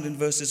found in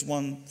verses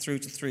 1 through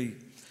to 3.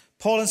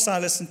 Paul and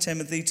Silas and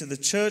Timothy, to the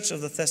church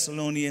of the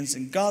Thessalonians,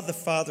 in God the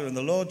Father and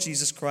the Lord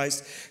Jesus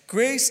Christ,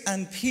 grace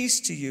and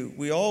peace to you.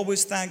 We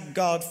always thank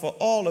God for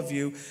all of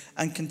you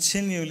and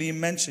continually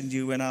mention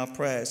you in our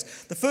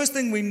prayers. The first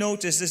thing we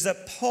notice is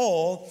that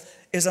Paul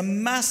is a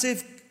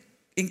massive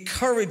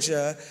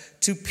encourager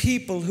to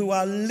people who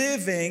are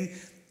living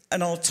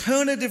an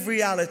alternative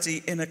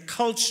reality in a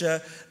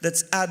culture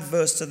that's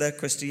adverse to their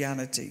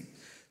Christianity.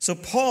 So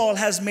Paul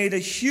has made a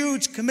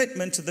huge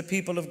commitment to the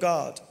people of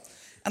God.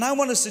 And I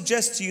want to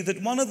suggest to you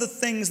that one of the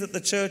things that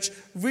the church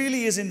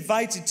really is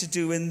invited to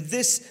do in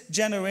this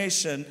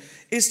generation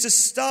is to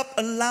stop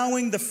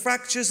allowing the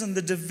fractures and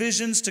the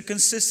divisions to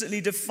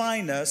consistently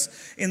define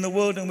us in the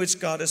world in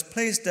which God has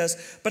placed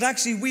us. But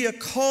actually, we are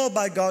called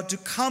by God to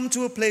come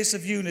to a place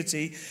of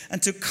unity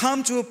and to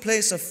come to a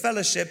place of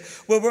fellowship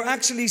where we're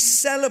actually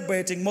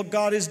celebrating what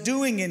God is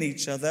doing in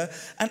each other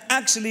and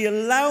actually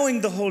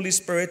allowing the Holy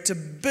Spirit to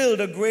build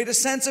a greater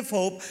sense of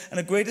hope and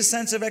a greater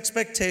sense of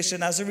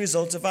expectation as a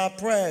result of our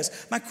prayers.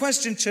 My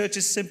question, church,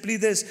 is simply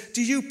this: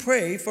 do you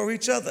pray for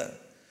each other?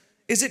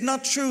 Is it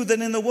not true that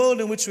in the world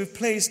in which we've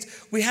placed,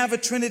 we have a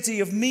trinity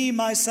of me,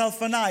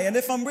 myself, and I? And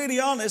if I'm really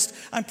honest,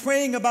 I'm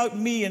praying about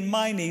me and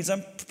my needs.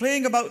 I'm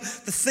praying about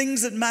the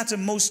things that matter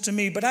most to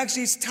me. But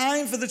actually, it's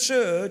time for the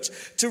church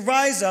to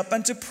rise up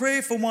and to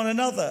pray for one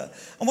another.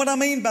 And what I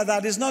mean by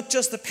that is not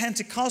just the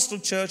Pentecostal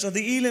church or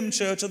the Elim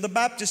church or the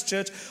Baptist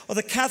church or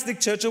the Catholic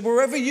church or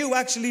wherever you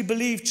actually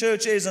believe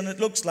church is and it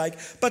looks like,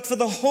 but for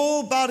the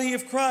whole body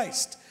of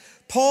Christ.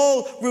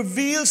 Paul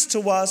reveals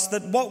to us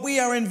that what we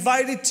are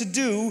invited to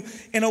do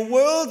in a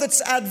world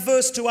that's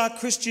adverse to our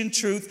Christian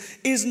truth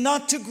is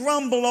not to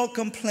grumble or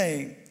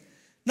complain,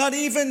 not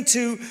even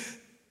to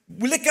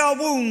lick our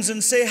wounds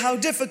and say how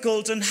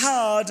difficult and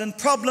hard and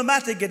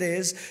problematic it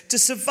is to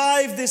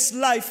survive this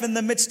life in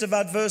the midst of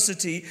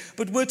adversity,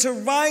 but we're to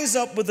rise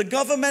up with the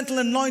governmental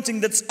anointing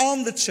that's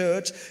on the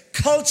church,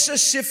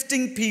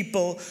 culture-shifting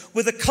people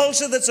with a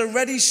culture that's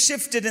already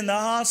shifted in their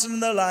hearts and in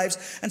their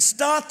lives, and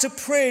start to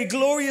pray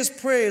glorious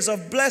prayers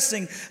of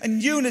blessing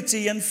and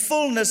unity and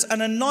fullness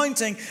and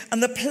anointing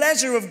and the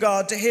pleasure of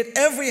God to hit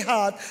every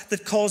heart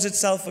that calls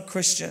itself a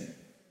Christian.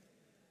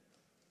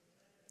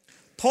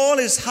 Paul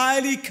is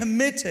highly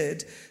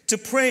committed to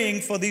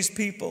praying for these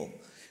people,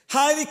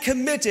 highly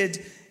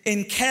committed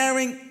in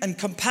caring and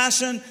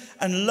compassion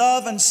and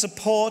love and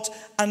support,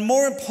 and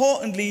more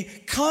importantly,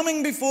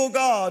 coming before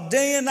God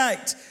day and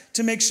night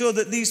to make sure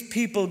that these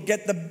people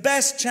get the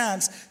best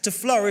chance to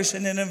flourish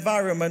in an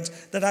environment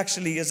that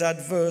actually is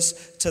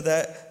adverse to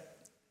their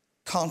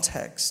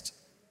context.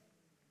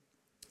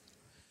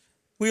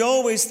 We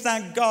always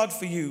thank God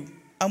for you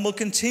and will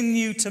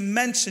continue to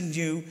mention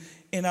you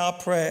in our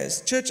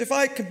prayers. Church, if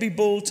I could be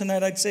bold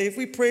tonight, I'd say if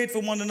we prayed for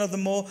one another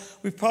more,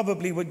 we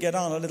probably would get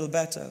on a little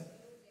better.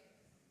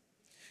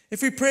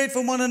 If we prayed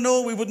for one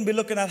another, we wouldn't be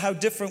looking at how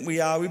different we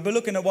are. We'd be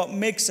looking at what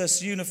makes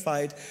us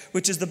unified,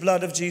 which is the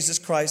blood of Jesus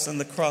Christ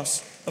and the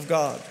cross of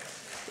God.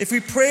 If we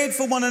prayed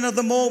for one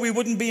another more, we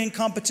wouldn't be in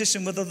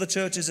competition with other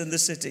churches in the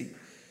city.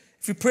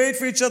 If we prayed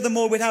for each other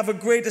more, we'd have a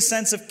greater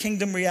sense of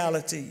kingdom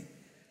reality.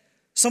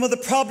 Some of the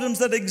problems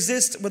that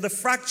exist with the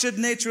fractured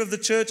nature of the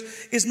church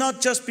is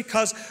not just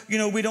because,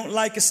 we don't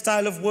like a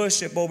style of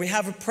worship or we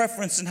have a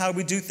preference in how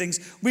we do things.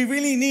 We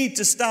really need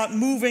to start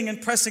moving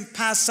and pressing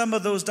past some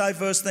of those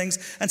diverse things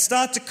and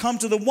start to come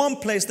to the one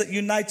place that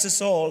unites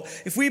us all.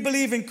 If we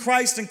believe in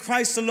Christ and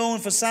Christ alone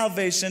for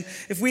salvation,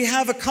 if we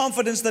have a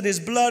confidence that his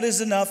blood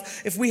is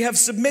enough, if we have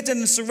submitted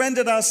and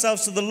surrendered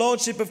ourselves to the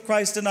lordship of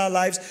Christ in our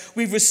lives,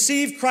 we've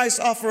received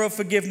Christ's offer of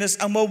forgiveness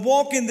and we're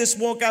walking this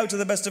walk out to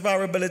the best of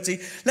our ability.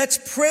 Let's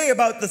pray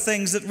about the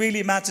things that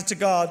really matter to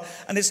God.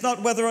 And it's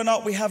not whether or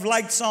not we have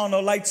lights on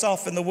or lights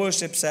off in the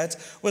worship set,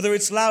 whether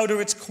it's loud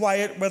or it's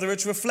quiet, whether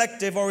it's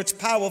reflective or it's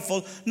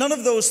powerful. None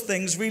of those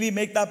things really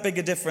make that big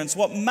a difference.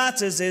 What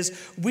matters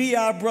is we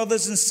are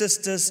brothers and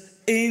sisters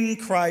in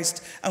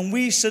Christ, and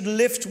we should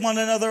lift one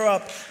another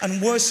up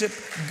and worship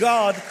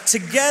God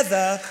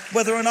together,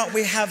 whether or not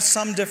we have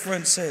some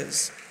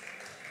differences.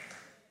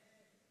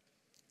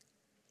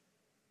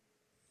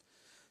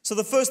 So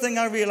the first thing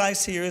I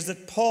realize here is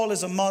that Paul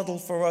is a model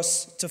for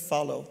us to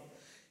follow.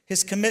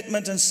 His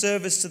commitment and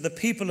service to the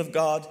people of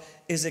God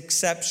is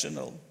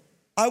exceptional.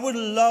 I would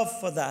love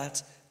for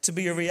that to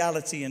be a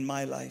reality in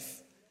my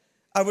life.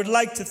 I would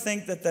like to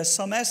think that there's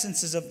some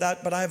essences of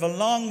that, but I have a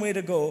long way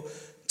to go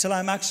till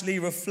I'm actually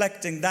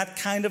reflecting that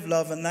kind of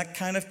love and that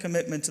kind of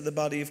commitment to the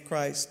body of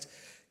Christ.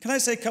 Can I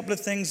say a couple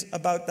of things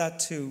about that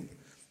too?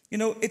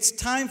 It's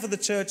time for the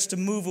church to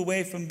move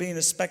away from being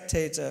a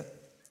spectator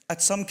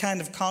at some kind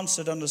of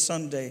concert on a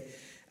Sunday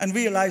and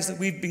realize that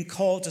we've been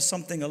called to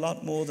something a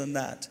lot more than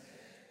that.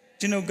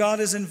 God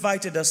has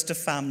invited us to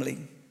family.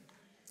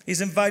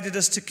 He's invited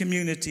us to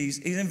communities.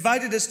 He's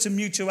invited us to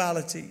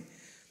mutuality.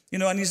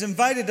 And he's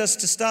invited us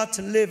to start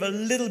to live a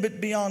little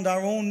bit beyond our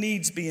own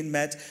needs being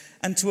met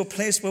and to a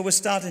place where we're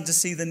starting to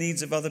see the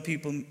needs of other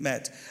people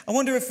met. I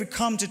wonder if we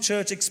come to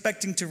church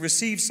expecting to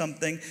receive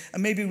something,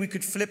 and maybe we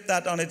could flip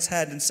that on its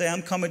head and say,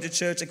 I'm coming to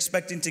church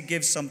expecting to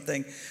give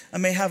something. I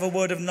may have a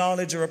word of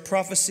knowledge or a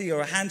prophecy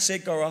or a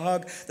handshake or a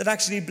hug that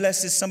actually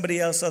blesses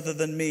somebody else other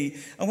than me.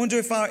 I wonder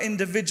if our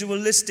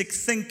individualistic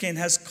thinking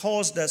has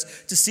caused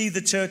us to see the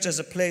church as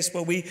a place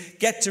where we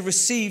get to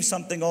receive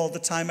something all the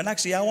time. And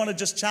actually, I want to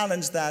just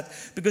challenge that,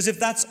 because if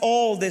that's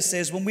all this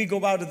is, when we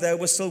go out of there,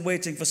 we're still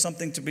waiting for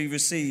something to be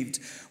received.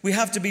 We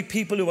have to be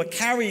people who are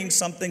carrying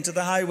something to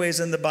the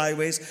highways and the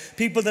byways,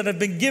 people that have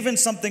been given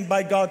something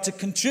by God to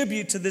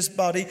contribute to this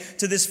body,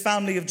 to this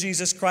family of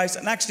Jesus Christ.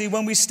 And actually,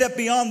 when we step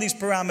beyond these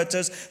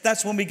parameters,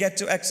 that's when we get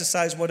to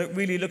exercise what it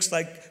really looks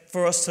like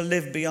for us to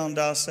live beyond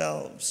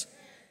ourselves.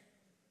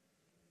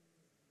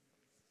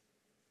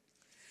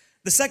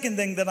 The second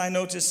thing that I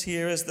notice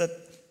here is that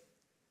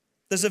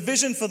there's a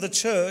vision for the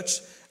church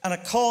and a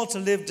call to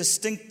live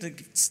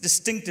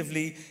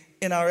distinctively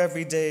in our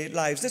everyday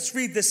lives. Let's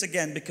read this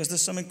again because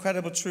there's some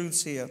incredible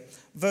truths here.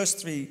 Verse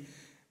 3,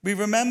 we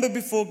remember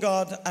before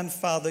God and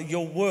Father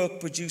your work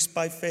produced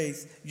by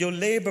faith, your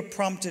labor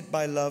prompted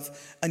by love,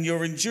 and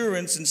your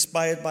endurance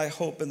inspired by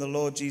hope in the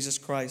Lord Jesus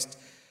Christ.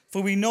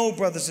 For we know,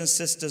 brothers and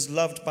sisters,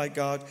 loved by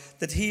God,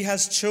 that he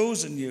has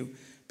chosen you,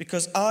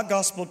 because our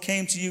gospel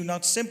came to you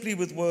not simply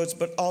with words,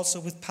 but also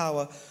with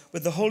power,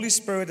 with the Holy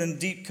Spirit and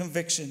deep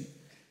conviction.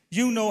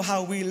 You know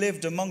how we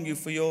lived among you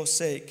for your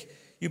sake.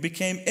 You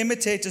became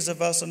imitators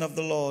of us and of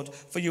the Lord,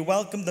 for you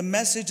welcomed the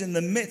message in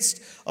the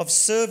midst of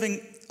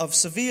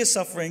severe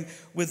suffering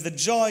with the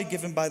joy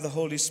given by the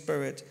Holy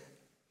Spirit.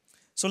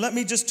 So let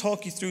me just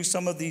talk you through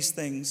some of these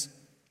things.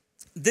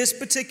 This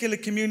particular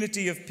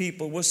community of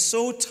people was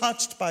so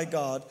touched by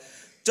God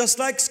just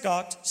like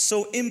Scott,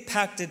 so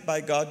impacted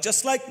by God,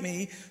 just like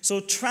me, so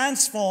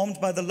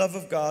transformed by the love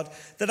of God,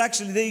 that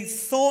actually they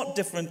thought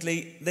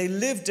differently, they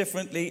lived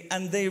differently,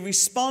 and they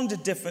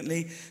responded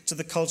differently to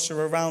the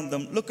culture around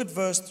them. Look at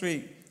verse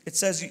 3. It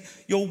says,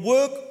 your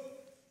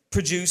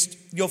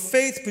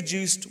faith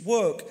produced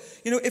work.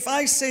 You know, if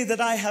I say that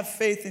I have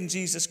faith in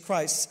Jesus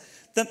Christ,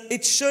 then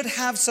it should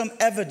have some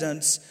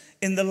evidence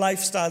in the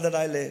lifestyle that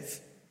I live.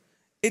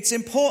 It's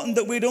important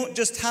that we don't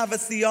just have a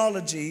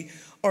theology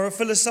or a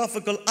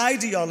philosophical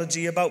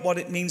ideology about what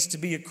it means to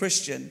be a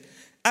Christian.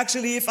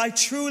 Actually, if I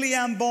truly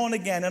am born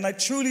again and I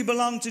truly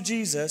belong to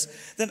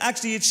Jesus, then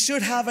actually it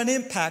should have an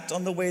impact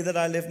on the way that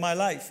I live my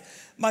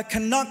life. I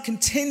cannot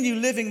continue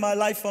living my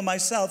life for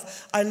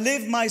myself. I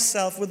live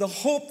myself with the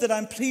hope that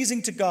I'm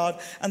pleasing to God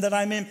and that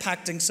I'm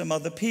impacting some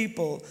other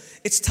people.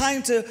 It's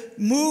time to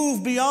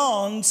move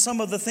beyond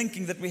some of the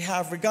thinking that we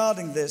have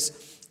regarding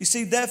this. You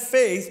see, their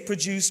faith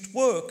produced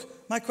work.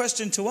 My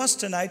question to us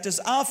tonight, does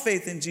our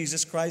faith in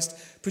Jesus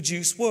Christ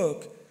produce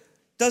work?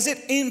 Does it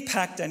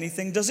impact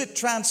anything? Does it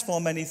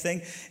transform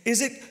anything?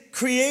 Is it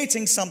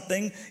creating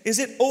something? Is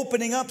it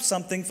opening up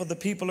something for the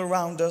people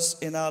around us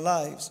in our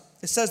lives?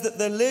 It says that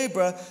the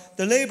labor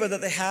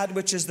that they had,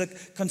 which is the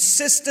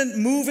consistent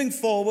moving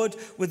forward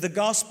with the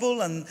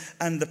gospel and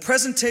the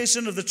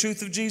presentation of the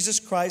truth of Jesus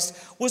Christ,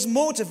 was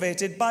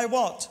motivated by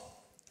what?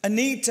 A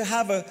need to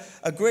have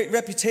a great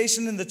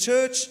reputation in the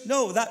church?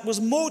 No, that was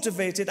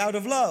motivated out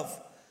of love.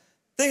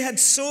 They had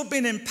so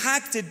been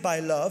impacted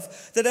by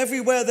love that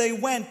everywhere they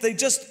went, they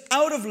just,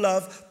 out of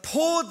love,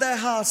 poured their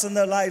hearts and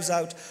their lives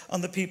out on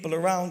the people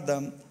around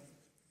them.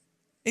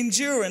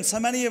 Endurance. How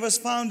many of us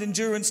found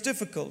endurance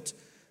difficult?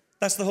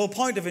 That's the whole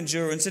point of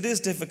endurance. It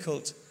is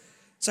difficult.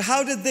 So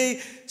how did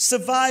they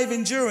survive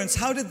endurance?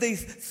 How did they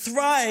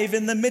thrive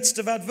in the midst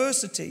of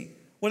adversity?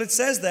 Well, it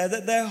says there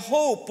that their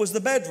hope was the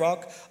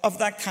bedrock of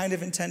that kind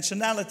of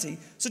intentionality.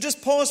 So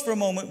just pause for a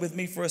moment with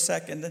me for a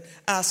second and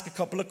ask a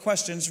couple of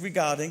questions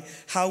regarding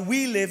how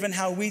we live and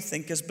how we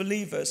think as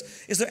believers.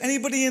 Is there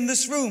anybody in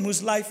this room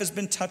whose life has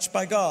been touched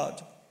by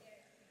God?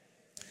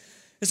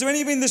 Is there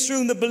anybody in this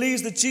room that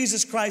believes that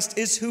Jesus Christ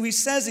is who he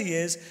says he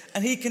is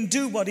and he can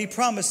do what he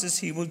promises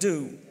he will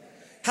do?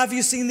 Have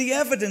you seen the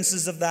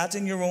evidences of that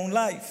in your own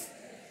life?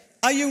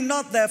 Are you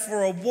not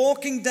therefore a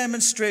walking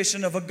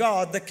demonstration of a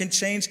God that can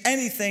change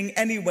anything,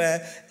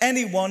 anywhere,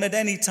 anyone at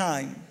any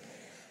time?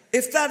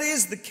 If that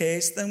is the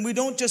case, then we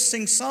don't just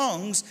sing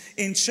songs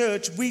in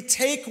church. We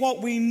take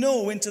what we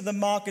know into the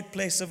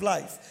marketplace of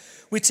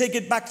life. We take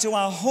it back to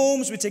our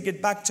homes. We take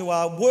it back to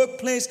our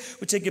workplace.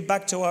 We take it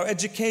back to our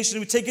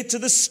education. We take it to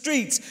the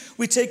streets.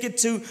 We take it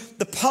to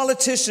the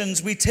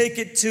politicians. We take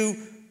it to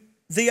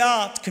the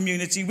art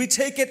community. We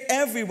take it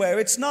everywhere.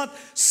 It's not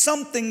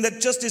something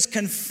that just is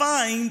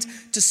confined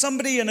to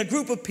somebody and a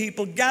group of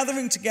people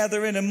gathering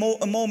together in a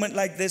moment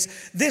like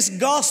this. This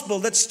gospel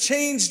that's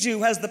changed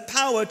you has the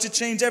power to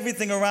change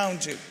everything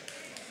around you.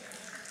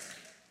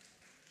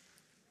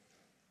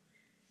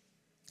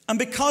 And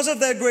because of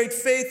their great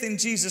faith in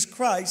Jesus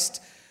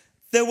Christ,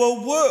 there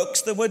were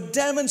works, there were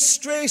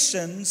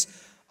demonstrations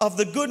of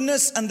the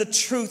goodness and the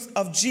truth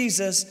of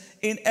Jesus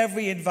in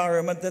every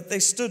environment that they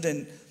stood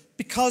in.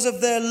 Because of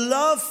their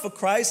love for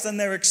Christ and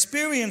their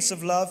experience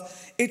of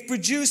love, it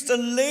produced a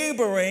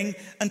laboring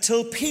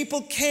until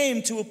people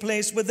came to a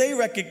place where they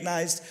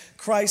recognized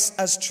Christ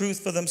as truth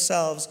for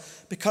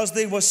themselves. Because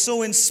they were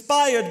so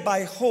inspired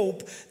by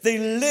hope, they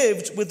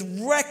lived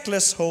with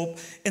reckless hope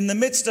in the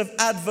midst of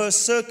adverse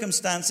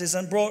circumstances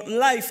and brought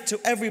life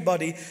to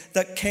everybody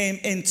that came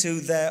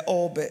into their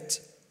orbit.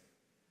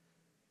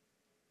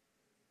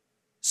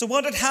 So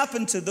what had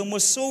happened to them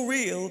was so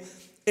real,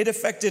 it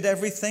affected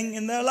everything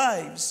in their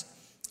lives.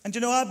 And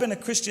you know, I've been a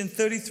Christian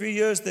 33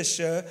 years this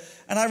year,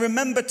 and I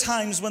remember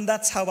times when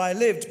that's how I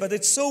lived. But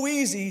it's so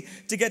easy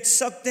to get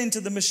sucked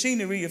into the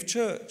machinery of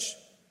church.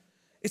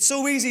 It's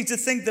so easy to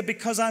think that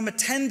because I'm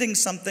attending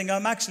something,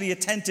 I'm actually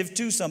attentive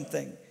to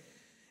something.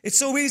 It's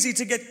so easy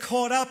to get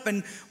caught up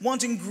in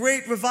wanting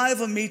great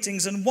revival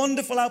meetings and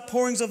wonderful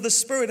outpourings of the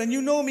Spirit. And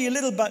you know me a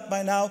little bit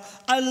by now.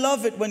 I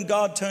love it when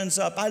God turns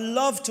up. I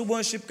love to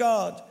worship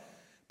God.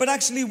 But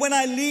actually, when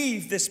I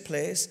leave this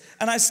place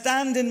and I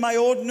stand in my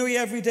ordinary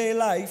everyday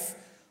life,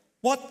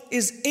 what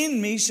is in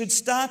me should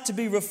start to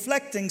be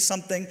reflecting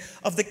something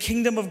of the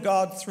kingdom of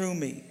God through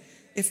me.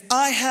 If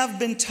I have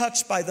been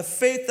touched by the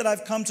faith that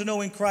I've come to know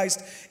in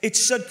Christ, it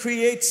should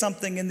create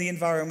something in the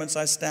environments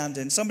I stand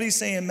in. Somebody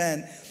say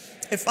amen.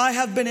 If I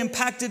have been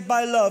impacted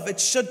by love,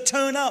 it should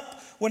turn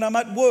up when I'm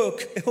at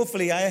work.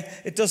 Hopefully,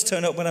 it does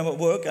turn up when I'm at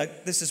work.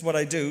 This is what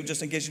I do,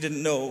 just in case you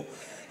didn't know.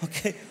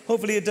 Okay,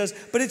 hopefully it does.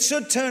 But it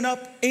should turn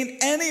up in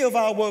any of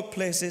our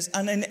workplaces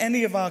and in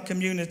any of our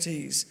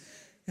communities.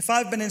 If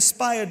I've been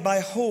inspired by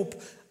hope,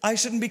 I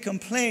shouldn't be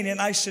complaining.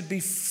 I should be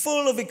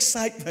full of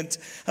excitement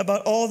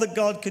about all that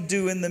God could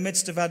do in the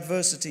midst of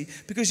adversity.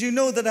 Because you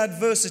know that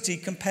adversity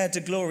compared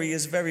to glory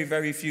is very,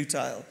 very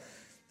futile.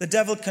 The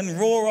devil can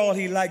roar all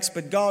he likes,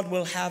 but God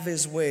will have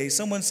his way.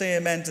 Someone say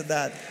amen to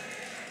that.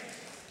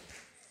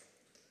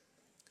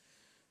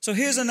 So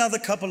here's another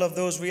couple of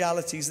those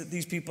realities that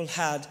these people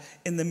had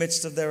in the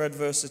midst of their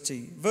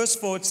adversity. Verse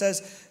 4, it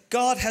says,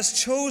 God has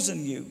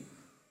chosen you.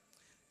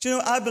 Do you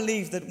know, I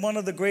believe that one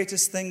of the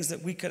greatest things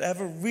that we could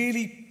ever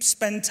really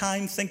spend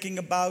time thinking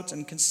about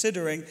and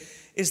considering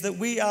is that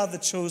we are the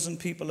chosen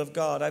people of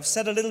God. I've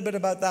said a little bit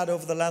about that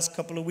over the last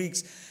couple of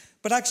weeks,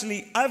 but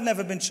actually, I've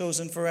never been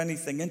chosen for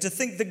anything. And to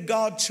think that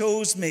God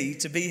chose me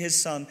to be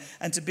his son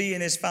and to be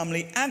in his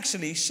family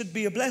actually should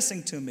be a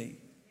blessing to me.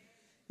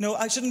 No,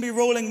 I shouldn't be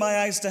rolling my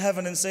eyes to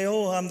heaven and say,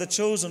 oh, I'm the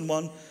chosen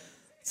one,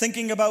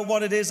 thinking about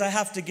what it is I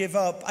have to give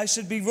up. I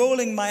should be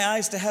rolling my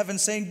eyes to heaven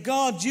saying,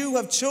 God, you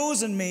have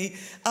chosen me.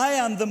 I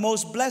am the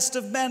most blessed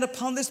of men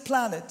upon this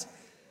planet.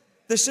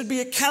 There should be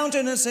a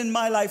countenance in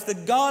my life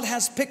that God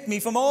has picked me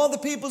from all the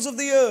peoples of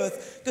the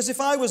earth. Because if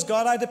I was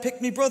God, I'd have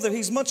picked me brother.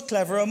 He's much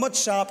cleverer, much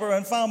sharper,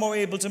 and far more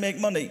able to make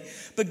money.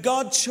 But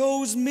God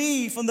chose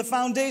me from the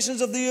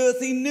foundations of the earth.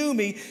 He knew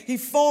me. He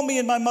formed me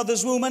in my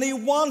mother's womb, and he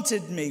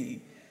wanted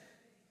me.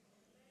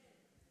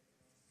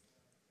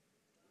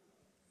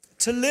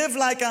 To live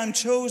like I'm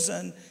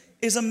chosen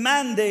is a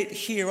mandate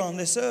here on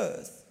this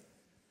earth.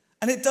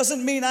 And it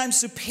doesn't mean I'm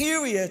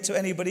superior to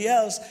anybody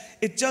else.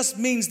 It just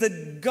means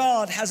that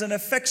God has an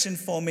affection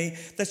for me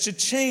that should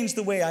change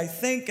the way I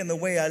think and the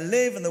way I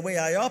live and the way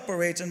I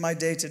operate in my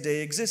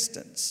day-to-day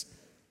existence.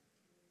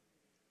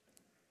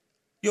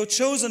 Your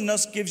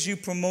chosenness gives you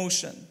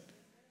promotion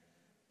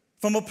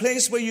from a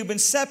place where you've been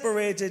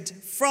separated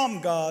from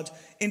God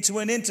into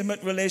an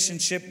intimate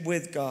relationship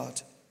with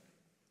God.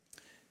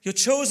 Your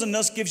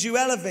chosenness gives you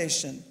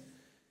elevation.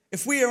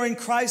 If we are in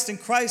Christ and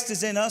Christ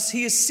is in us,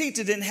 he is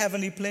seated in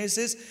heavenly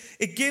places.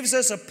 It gives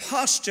us a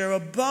posture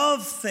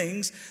above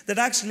things that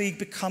actually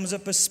becomes a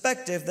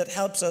perspective that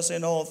helps us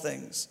in all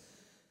things.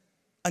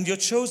 And your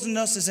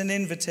chosenness is an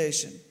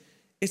invitation.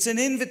 It's an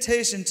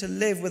invitation to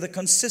live with a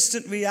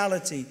consistent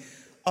reality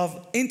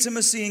of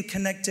intimacy and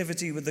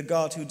connectivity with the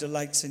God who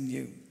delights in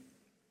you.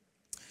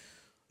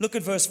 Look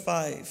at verse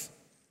 5.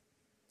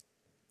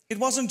 It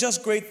wasn't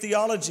just great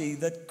theology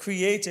that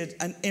created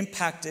and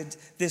impacted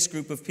this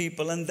group of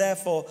people, and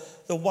therefore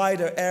the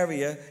wider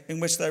area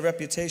in which their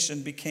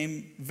reputation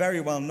became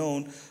very well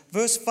known.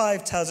 Verse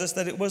 5 tells us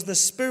that it was the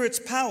Spirit's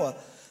power.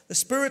 The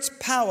Spirit's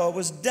power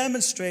was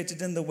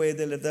demonstrated in the way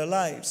they lived their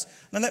lives.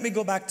 Now let me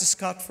go back to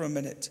Scott for a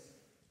minute.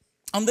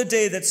 On the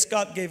day that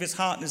Scott gave his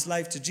heart and his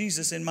life to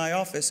Jesus in my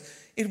office,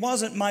 it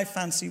wasn't my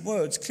fancy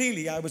words.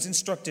 Clearly, I was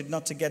instructed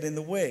not to get in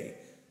the way.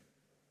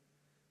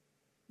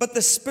 But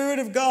the Spirit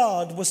of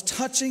God was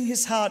touching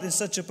his heart in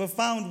such a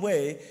profound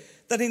way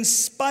that in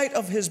spite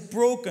of his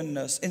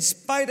brokenness, in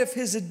spite of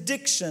his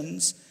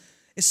addictions,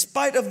 in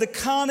spite of the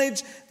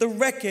carnage, the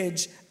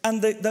wreckage,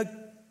 and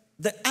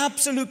the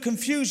absolute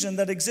confusion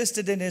that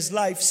existed in his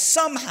life,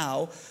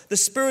 somehow the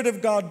Spirit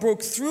of God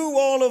broke through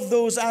all of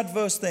those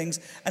adverse things,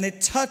 and it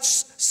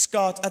touched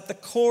Scott at the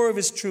core of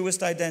his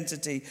truest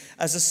identity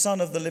as a son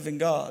of the living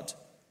God.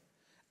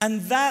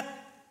 And that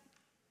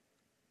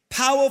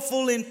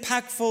powerful,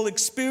 impactful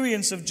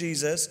experience of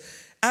Jesus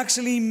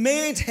actually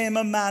made him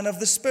a man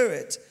of the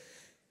Spirit.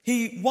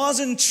 He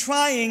wasn't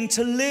trying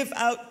to live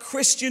out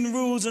Christian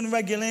rules and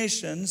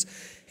regulations.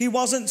 He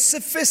wasn't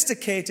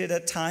sophisticated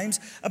at times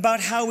about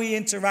how he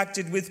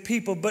interacted with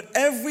people. But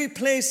every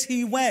place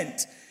he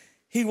went,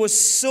 he was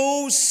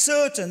so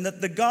certain that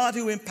the God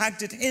who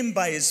impacted him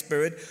by his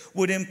Spirit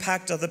would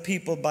impact other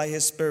people by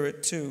his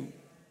Spirit too.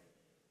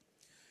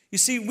 You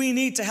see, we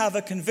need to have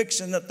a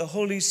conviction that the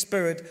Holy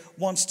Spirit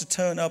wants to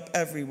turn up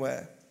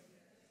everywhere.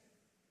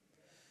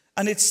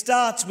 And it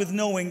starts with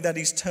knowing that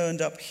he's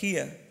turned up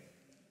here.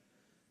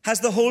 Has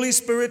the Holy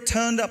Spirit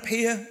turned up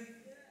here?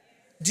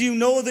 Do you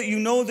know that you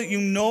know that you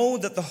know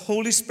that the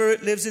Holy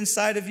Spirit lives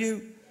inside of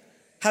you?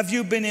 Have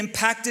you been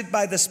impacted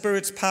by the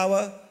Spirit's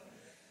power?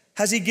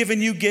 Has he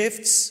given you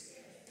gifts?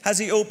 Has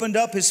he opened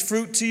up his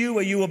fruit to you?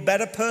 Are you a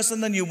better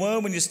person than you were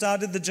when you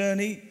started the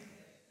journey?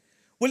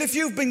 Well, if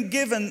you've been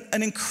given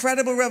an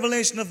incredible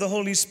revelation of the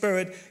Holy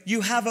Spirit,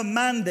 you have a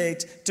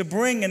mandate to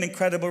bring an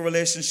incredible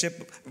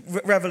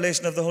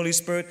revelation of the Holy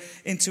Spirit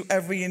into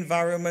every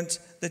environment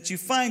that you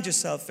find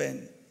yourself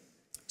in.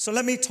 So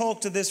let me talk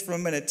to this for a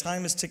minute.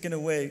 Time is ticking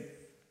away.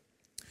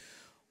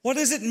 What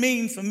does it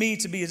mean for me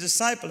to be a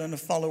disciple and a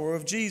follower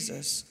of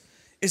Jesus?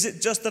 Is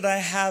it just that I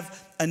have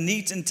a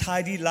neat and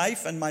tidy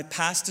life and my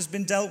past has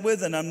been dealt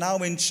with and I'm now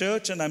in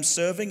church and I'm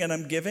serving and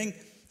I'm giving?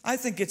 I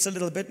think it's a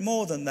little bit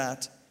more than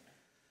that.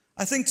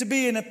 I think to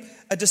be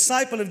a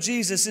disciple of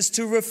Jesus is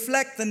to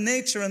reflect the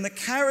nature and the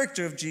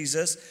character of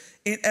Jesus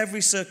in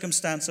every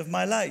circumstance of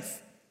my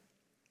life.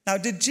 Now,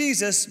 did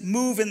Jesus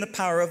move in the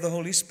power of the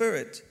Holy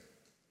Spirit?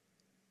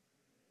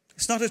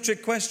 It's not a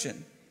trick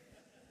question.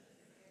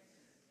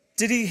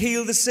 Did he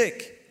heal the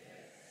sick?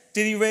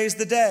 Did he raise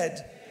the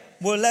dead?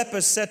 Were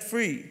lepers set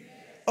free?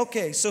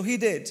 Okay, so he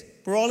did.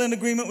 We're all in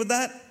agreement with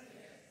that?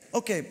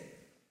 Okay.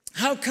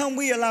 How can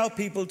we allow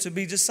people to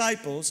be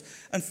disciples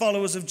and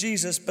followers of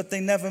Jesus, but they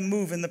never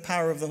move in the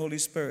power of the Holy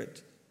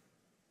Spirit?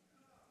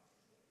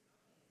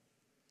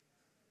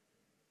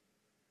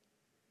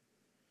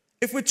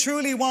 If we're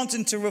truly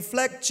wanting to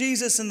reflect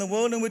Jesus in the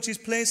world in which he's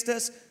placed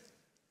us,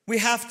 we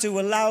have to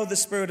allow the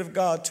Spirit of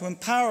God to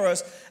empower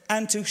us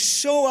and to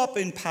show up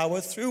in power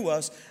through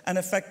us and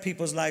affect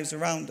people's lives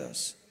around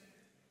us.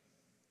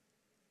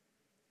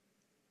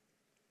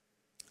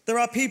 There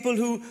are people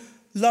who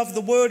love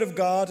the Word of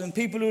God and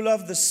people who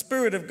love the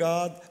Spirit of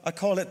God. I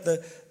call it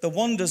the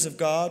wonders of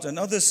God, and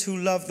others who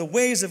love the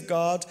ways of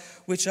God,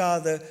 which are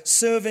the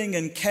serving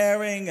and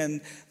caring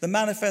and the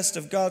manifest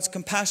of God's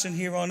compassion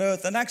here on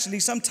earth. And actually,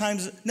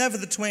 sometimes never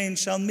the twain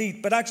shall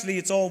meet, but actually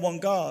it's all one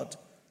God.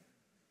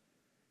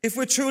 If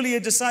we're truly a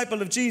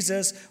disciple of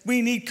Jesus,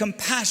 we need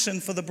compassion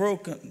for the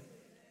broken.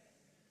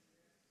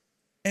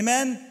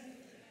 Amen?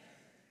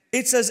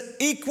 It's as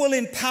equal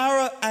in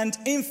power and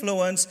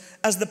influence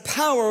as the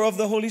power of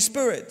the Holy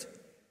Spirit.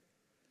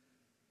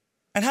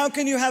 And how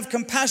can you have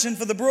compassion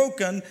for the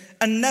broken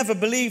and never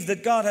believe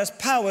that God has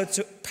power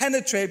to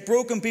penetrate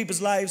broken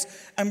people's lives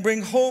and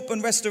bring hope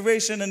and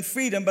restoration and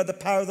freedom by the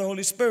power of the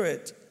Holy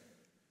Spirit?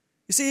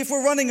 You see, if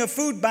we're running a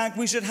food bank,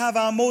 we should have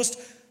our most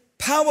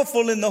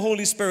powerful in the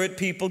Holy Spirit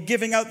people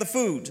giving out the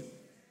food.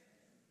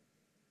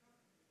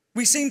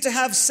 We seem to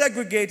have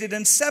segregated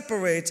and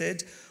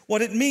separated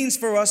what it means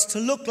for us to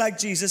look like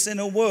Jesus in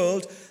a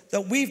world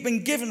that we've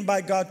been given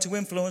by God to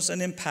influence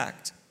and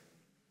impact.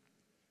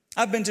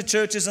 I've been to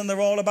churches and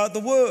they're all about the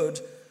Word.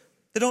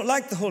 They don't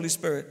like the Holy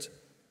Spirit.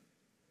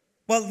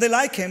 Well, they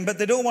like him, but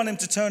they don't want him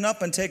to turn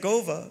up and take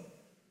over.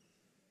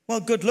 Well,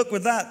 good luck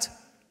with that.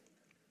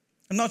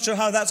 I'm not sure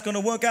how that's going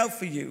to work out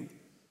for you.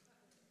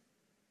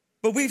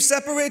 But we've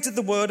separated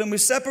the Word and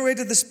we've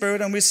separated the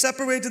Spirit and we've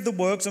separated the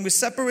works and we've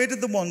separated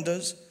the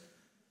wonders.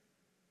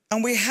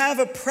 And we have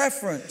a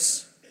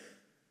preference.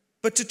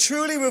 But to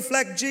truly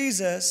reflect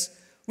Jesus,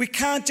 we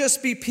can't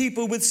just be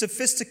people with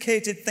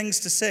sophisticated things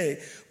to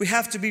say. We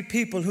have to be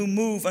people who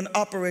move and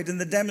operate in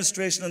the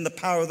demonstration and the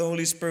power of the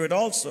Holy Spirit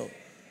also.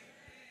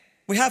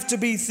 We have to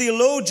be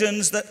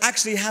theologians that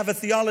actually have a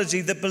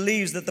theology that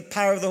believes that the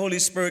power of the Holy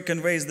Spirit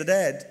can raise the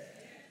dead.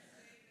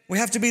 We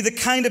have to be the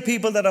kind of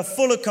people that are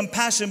full of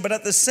compassion, but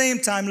at the same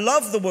time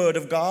love the Word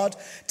of God,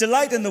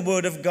 delight in the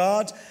Word of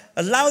God,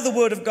 allow the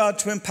Word of God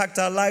to impact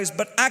our lives,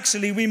 but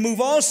actually we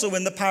move also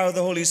in the power of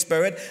the Holy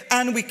Spirit,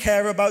 and we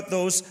care about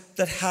those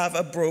that have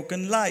a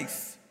broken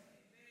life.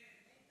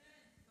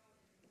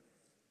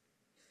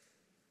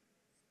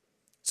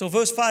 So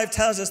verse 5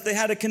 tells us they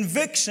had a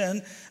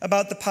conviction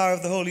about the power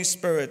of the Holy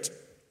Spirit.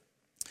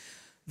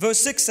 Verse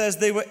 6 says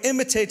they were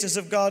imitators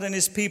of God and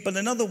his people.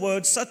 In other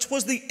words, such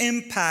was the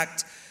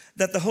impact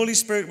that the Holy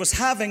Spirit was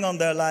having on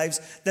their lives,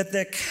 that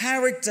their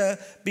character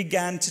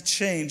began to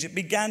change. It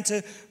began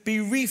to be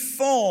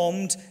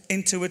reformed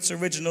into its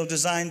original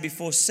design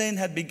before sin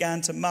had begun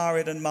to mar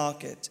it and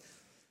mark it.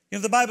 You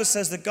know, the Bible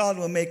says that God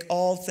will make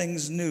all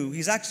things new.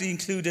 He's actually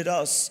included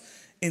us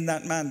in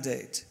that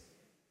mandate.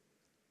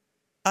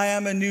 I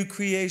am a new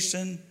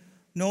creation,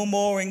 no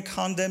more in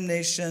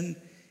condemnation.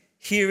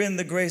 Here in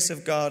the grace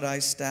of God I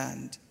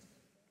stand.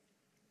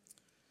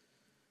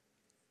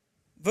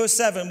 Verse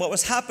 7, what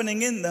was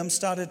happening in them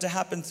started to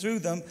happen through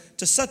them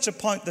to such a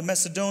point that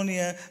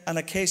Macedonia and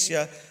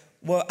Achaia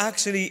were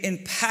actually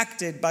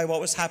impacted by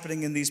what was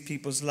happening in these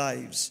people's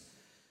lives.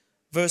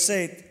 Verse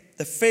 8,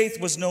 the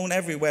faith was known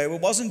everywhere. It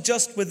wasn't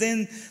just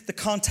within the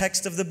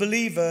context of the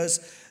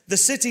believers. The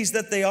cities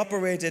that they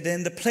operated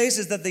in, the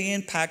places that they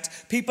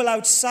impact, people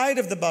outside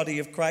of the body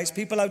of Christ,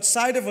 people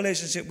outside of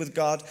relationship with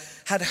God,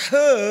 had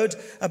heard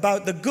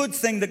about the good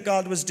thing that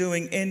God was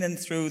doing in and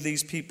through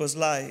these people's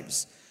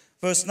lives.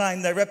 Verse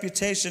 9, their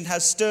reputation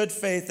has stirred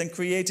faith and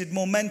created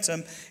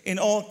momentum in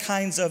all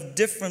kinds of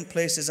different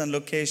places and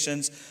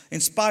locations,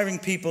 inspiring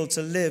people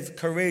to live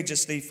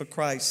courageously for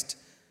Christ.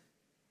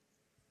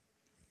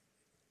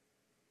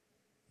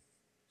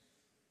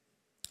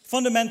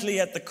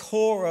 Fundamentally, at the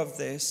core of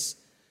this,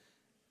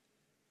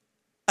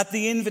 at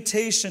the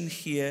invitation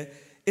here,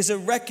 is a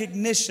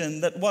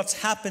recognition that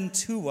what's happened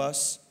to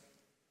us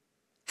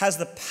has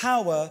the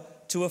power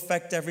to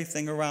affect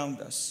everything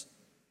around us.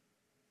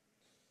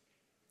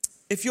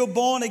 If you're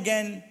born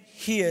again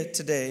here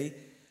today,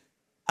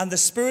 and the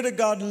Spirit of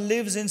God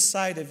lives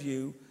inside of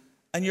you,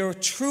 and you're a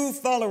true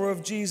follower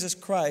of Jesus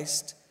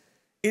Christ,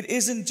 it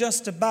isn't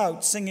just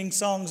about singing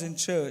songs in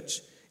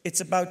church.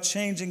 It's about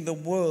changing the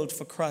world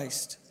for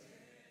Christ.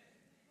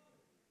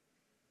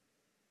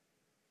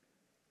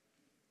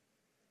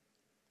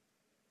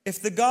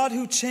 If the God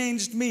who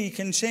changed me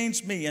can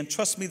change me, and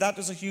trust me, that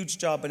is a huge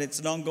job, and it's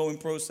an ongoing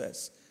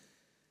process.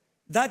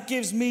 That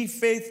gives me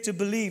faith to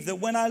believe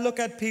that when I look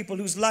at people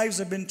whose lives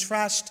have been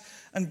trashed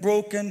and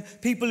broken,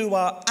 people who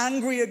are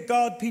angry at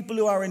God, people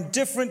who are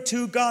indifferent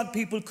to God,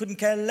 people who couldn't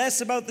care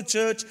less about the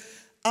church,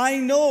 I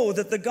know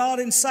that the God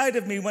inside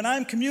of me, when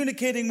I'm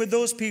communicating with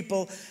those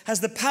people, has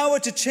the power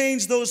to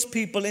change those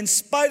people in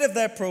spite of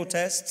their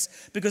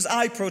protests, because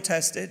I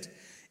protested.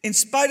 In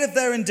spite of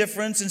their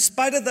indifference, in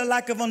spite of their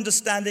lack of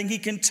understanding, he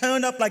can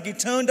turn up like he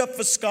turned up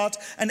for Scott,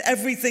 and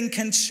everything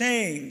can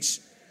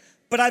change.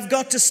 But I've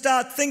got to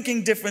start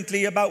thinking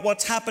differently about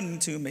what's happening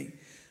to me.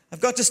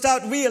 I've got to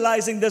start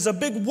realizing there's a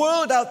big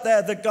world out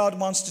there that God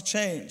wants to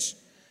change.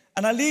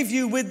 And I leave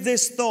you with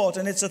this thought,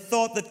 and it's a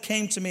thought that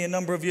came to me a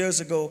number of years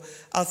ago.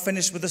 I'll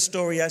finish with a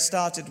story. I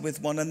started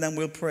with one, and then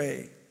we'll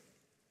pray.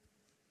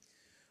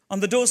 On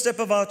the doorstep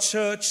of our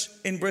church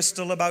in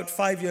Bristol about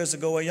 5 years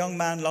ago, a young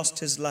man lost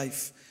his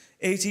life.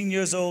 18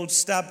 years old,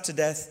 stabbed to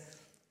death,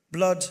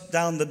 blood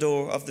down the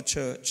door of the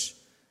church.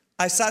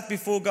 I sat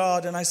before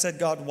God and I said,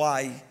 God,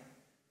 why?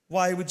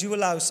 Why would you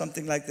allow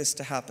something like this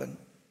to happen?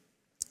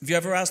 Have you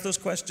ever asked those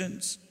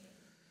questions?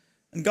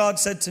 And God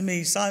said to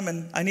me,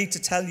 Simon, I need to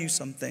tell you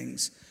some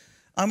things.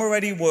 I'm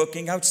already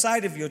working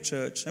outside of your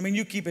church. I mean,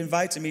 you keep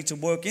inviting me to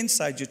work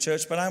inside your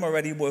church, but I'm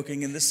already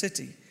working in the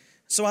city.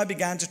 So I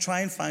began to try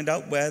and find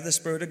out where the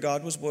Spirit of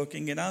God was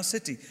working in our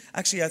city.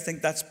 Actually, I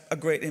think that's a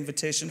great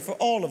invitation for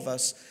all of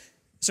us.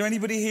 Is there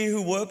anybody here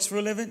who works for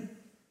a living?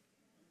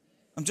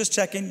 I'm just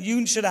checking.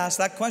 You should ask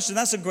that question.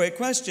 That's a great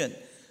question.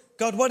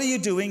 God, what are you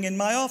doing in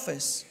my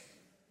office?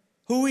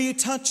 Who are you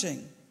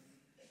touching?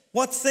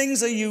 What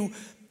things are you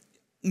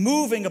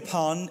moving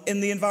upon in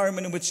the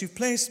environment in which you've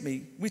placed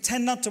me? We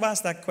tend not to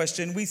ask that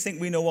question. We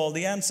think we know all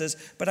the answers,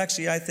 but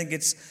actually I think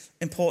it's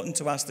important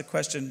to ask the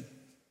question.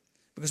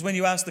 Because when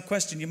you ask the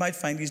question, you might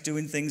find he's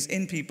doing things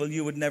in people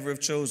you would never have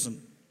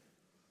chosen.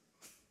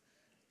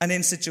 And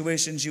in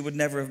situations you would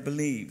never have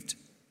believed.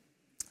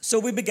 So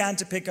we began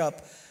to pick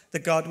up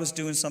that God was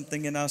doing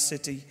something in our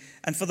city.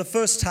 And for the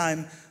first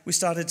time, we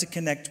started to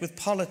connect with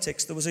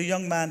politics. There was a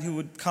young man who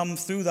would come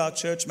through our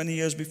church many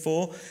years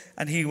before,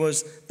 and he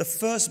was the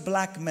first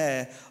black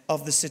mayor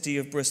of the city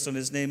of Bristol.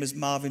 His name is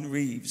Marvin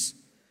Reeves.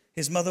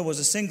 His mother was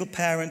a single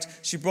parent.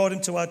 She brought him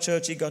to our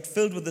church. He got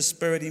filled with the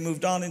Spirit. He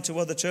moved on into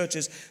other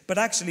churches. But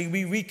actually,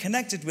 we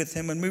reconnected with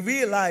him, and we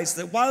realized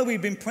that while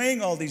we've been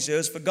praying all these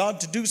years for God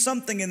to do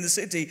something in the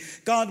city,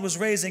 God was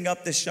raising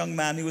up this young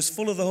man who was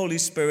full of the Holy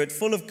Spirit,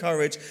 full of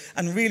courage,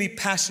 and really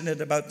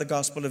passionate about the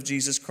gospel of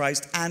Jesus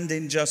Christ and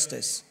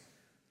injustice.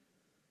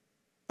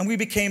 And we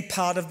became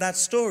part of that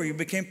story. We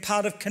became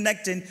part of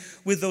connecting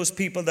with those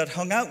people that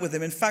hung out with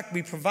him. In fact,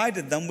 we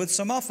provided them with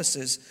some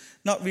offices,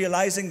 not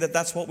realizing that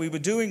that's what we were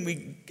doing.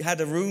 We had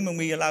a room and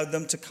we allowed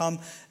them to come,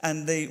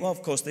 and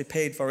of course they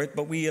paid for it,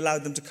 but we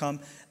allowed them to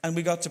come, and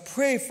we got to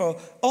pray for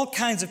all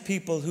kinds of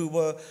people who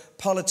were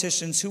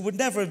politicians who would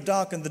never have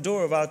darkened the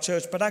door of our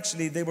church, but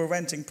actually they were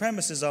renting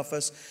premises off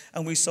us,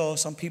 and we saw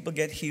some people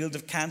get healed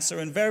of cancer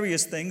and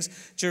various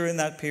things during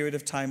that period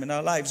of time in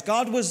our lives.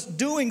 God was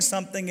doing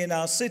something in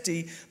our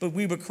city, but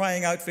we were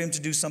crying out for him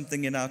to do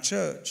something in our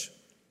church.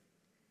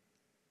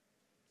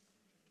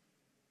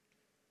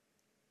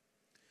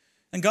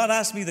 And God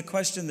asked me the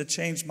question that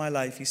changed my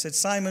life. He said,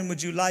 Simon,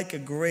 would you like a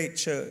great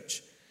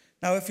church?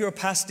 Now, if you're a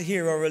pastor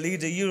here or a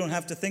leader, you don't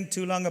have to think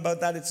too long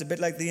about that. It's a bit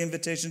like the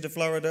invitation to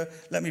Florida.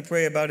 Let me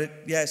pray about it.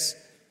 Yes.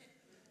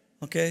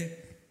 Okay?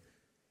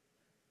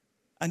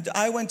 And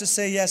I went to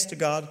say yes to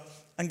God,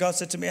 and God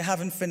said to me, I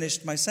haven't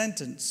finished my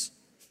sentence.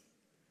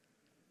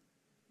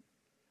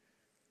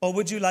 Or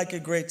would you like a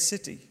great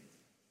city?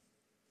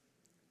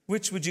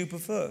 Which would you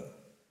prefer?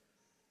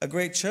 A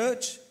great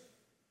church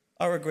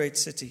or a great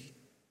city?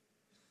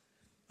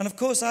 And of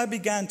course, I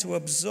began to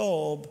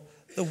absorb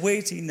the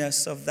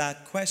weightiness of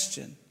that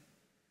question,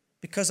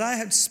 because I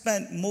had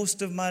spent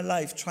most of my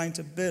life trying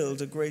to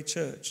build a great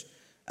church.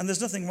 And there's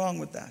nothing wrong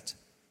with that.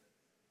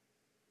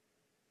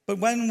 But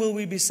when will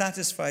we be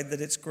satisfied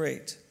that it's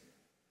great?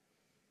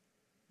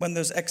 When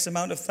there's X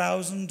amount of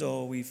thousand,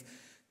 or we've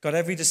got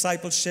every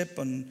discipleship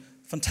and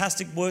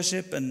fantastic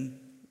worship and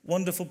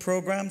wonderful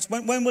programs?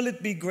 When will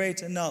it be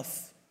great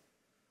enough?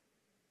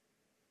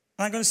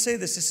 And I'm going to say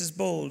this is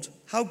bold.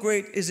 How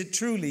great is it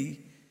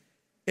truly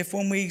if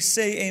when we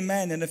say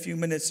amen in a few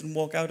minutes and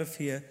walk out of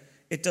here,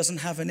 it doesn't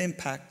have an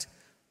impact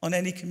on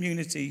any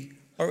community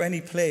or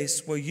any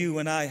place where you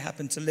and I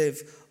happen to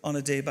live on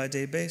a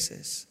day-by-day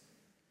basis?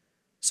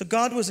 So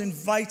God was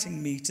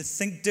inviting me to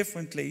think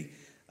differently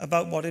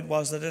about what it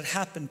was that had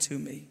happened to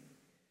me.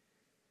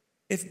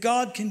 If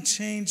God can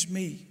change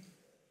me,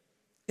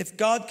 if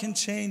God can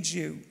change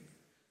you,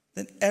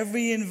 then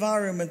every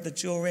environment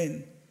that you're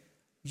in,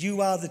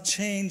 you are the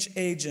change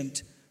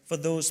agent for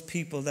those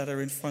people that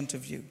are in front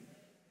of you.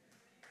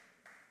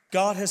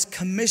 God has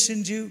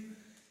commissioned you.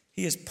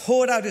 He has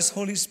poured out his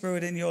Holy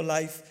Spirit in your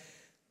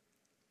life.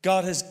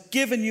 God has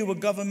given you a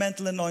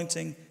governmental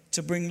anointing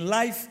to bring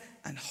life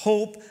and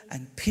hope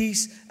and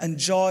peace and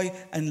joy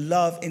and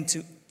love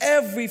into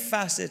every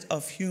facet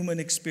of human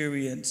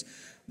experience,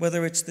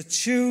 whether it's the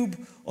tube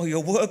or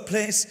your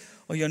workplace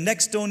or your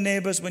next door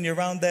neighbors when you're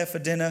around there for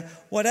dinner,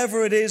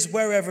 whatever it is,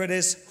 wherever it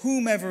is,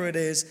 whomever it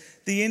is,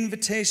 the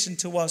invitation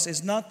to us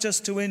is not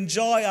just to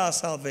enjoy our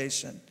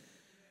salvation,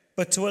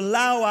 but to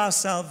allow our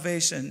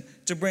salvation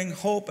to bring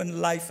hope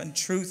and life and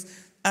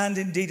truth and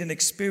indeed an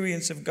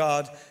experience of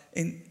God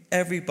in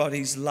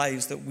everybody's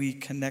lives that we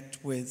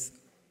connect with.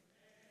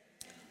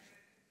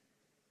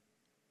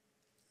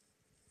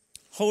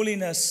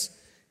 Holiness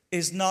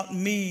is not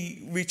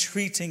me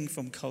retreating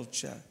from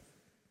culture.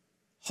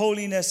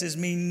 Holiness is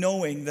me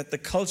knowing that the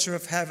culture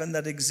of heaven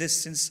that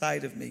exists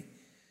inside of me,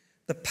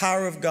 the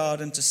power of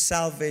God unto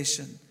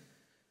salvation.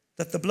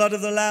 That the blood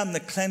of the Lamb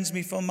that cleansed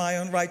me from my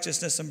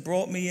unrighteousness and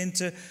brought me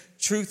into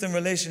truth and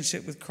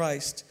relationship with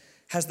Christ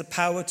has the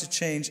power to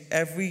change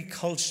every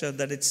culture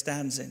that it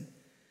stands in.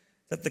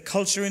 That the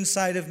culture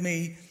inside of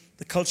me,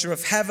 the culture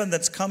of heaven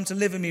that's come to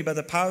live in me by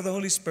the power of the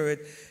Holy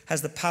Spirit,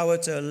 has the power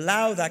to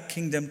allow that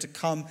kingdom to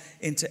come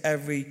into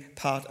every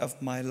part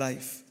of my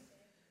life.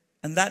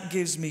 And that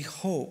gives me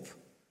hope,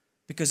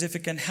 because if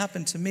it can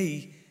happen to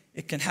me,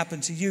 it can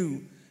happen to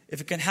you. If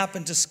it can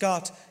happen to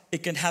Scott,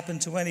 it can happen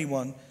to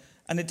anyone.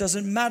 And it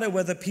doesn't matter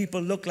whether people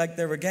look like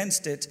they're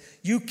against it.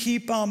 You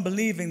keep on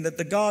believing that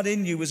the God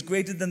in you is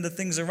greater than the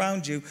things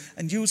around you,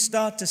 and you'll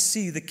start to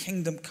see the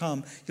kingdom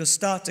come. You'll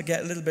start to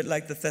get a little bit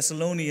like the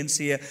Thessalonians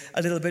here,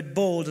 a little bit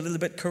bold, a little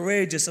bit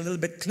courageous, a little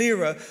bit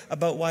clearer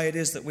about why it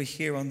is that we're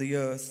here on the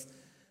earth.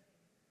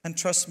 And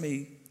trust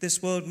me,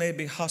 this world may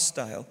be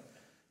hostile,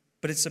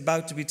 but it's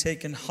about to be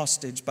taken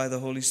hostage by the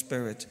Holy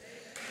Spirit.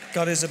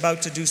 God is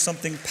about to do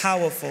something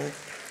powerful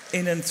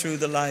in and through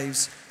the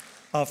lives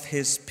of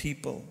his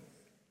people.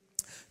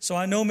 So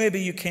I know maybe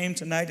you came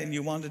tonight and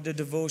you wanted a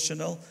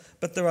devotional,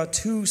 but there are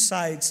two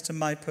sides to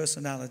my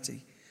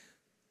personality,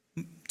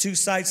 two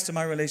sides to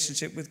my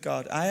relationship with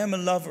God. I am a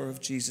lover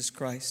of Jesus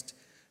Christ,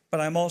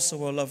 but I'm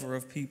also a lover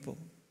of people.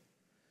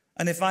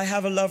 And if I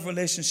have a love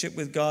relationship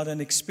with God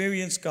and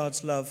experience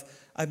God's love,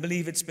 I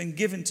believe it's been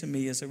given to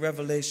me as a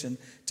revelation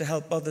to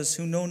help others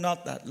who know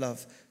not that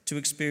love to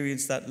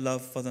experience that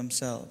love for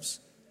themselves.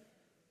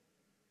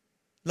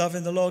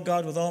 Loving the Lord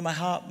God with all my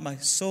heart, my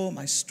soul,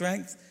 my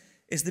strength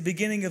is the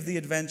beginning of the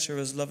adventure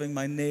as loving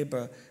my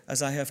neighbor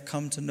as I have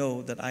come to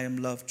know that I am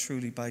loved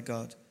truly by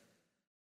God.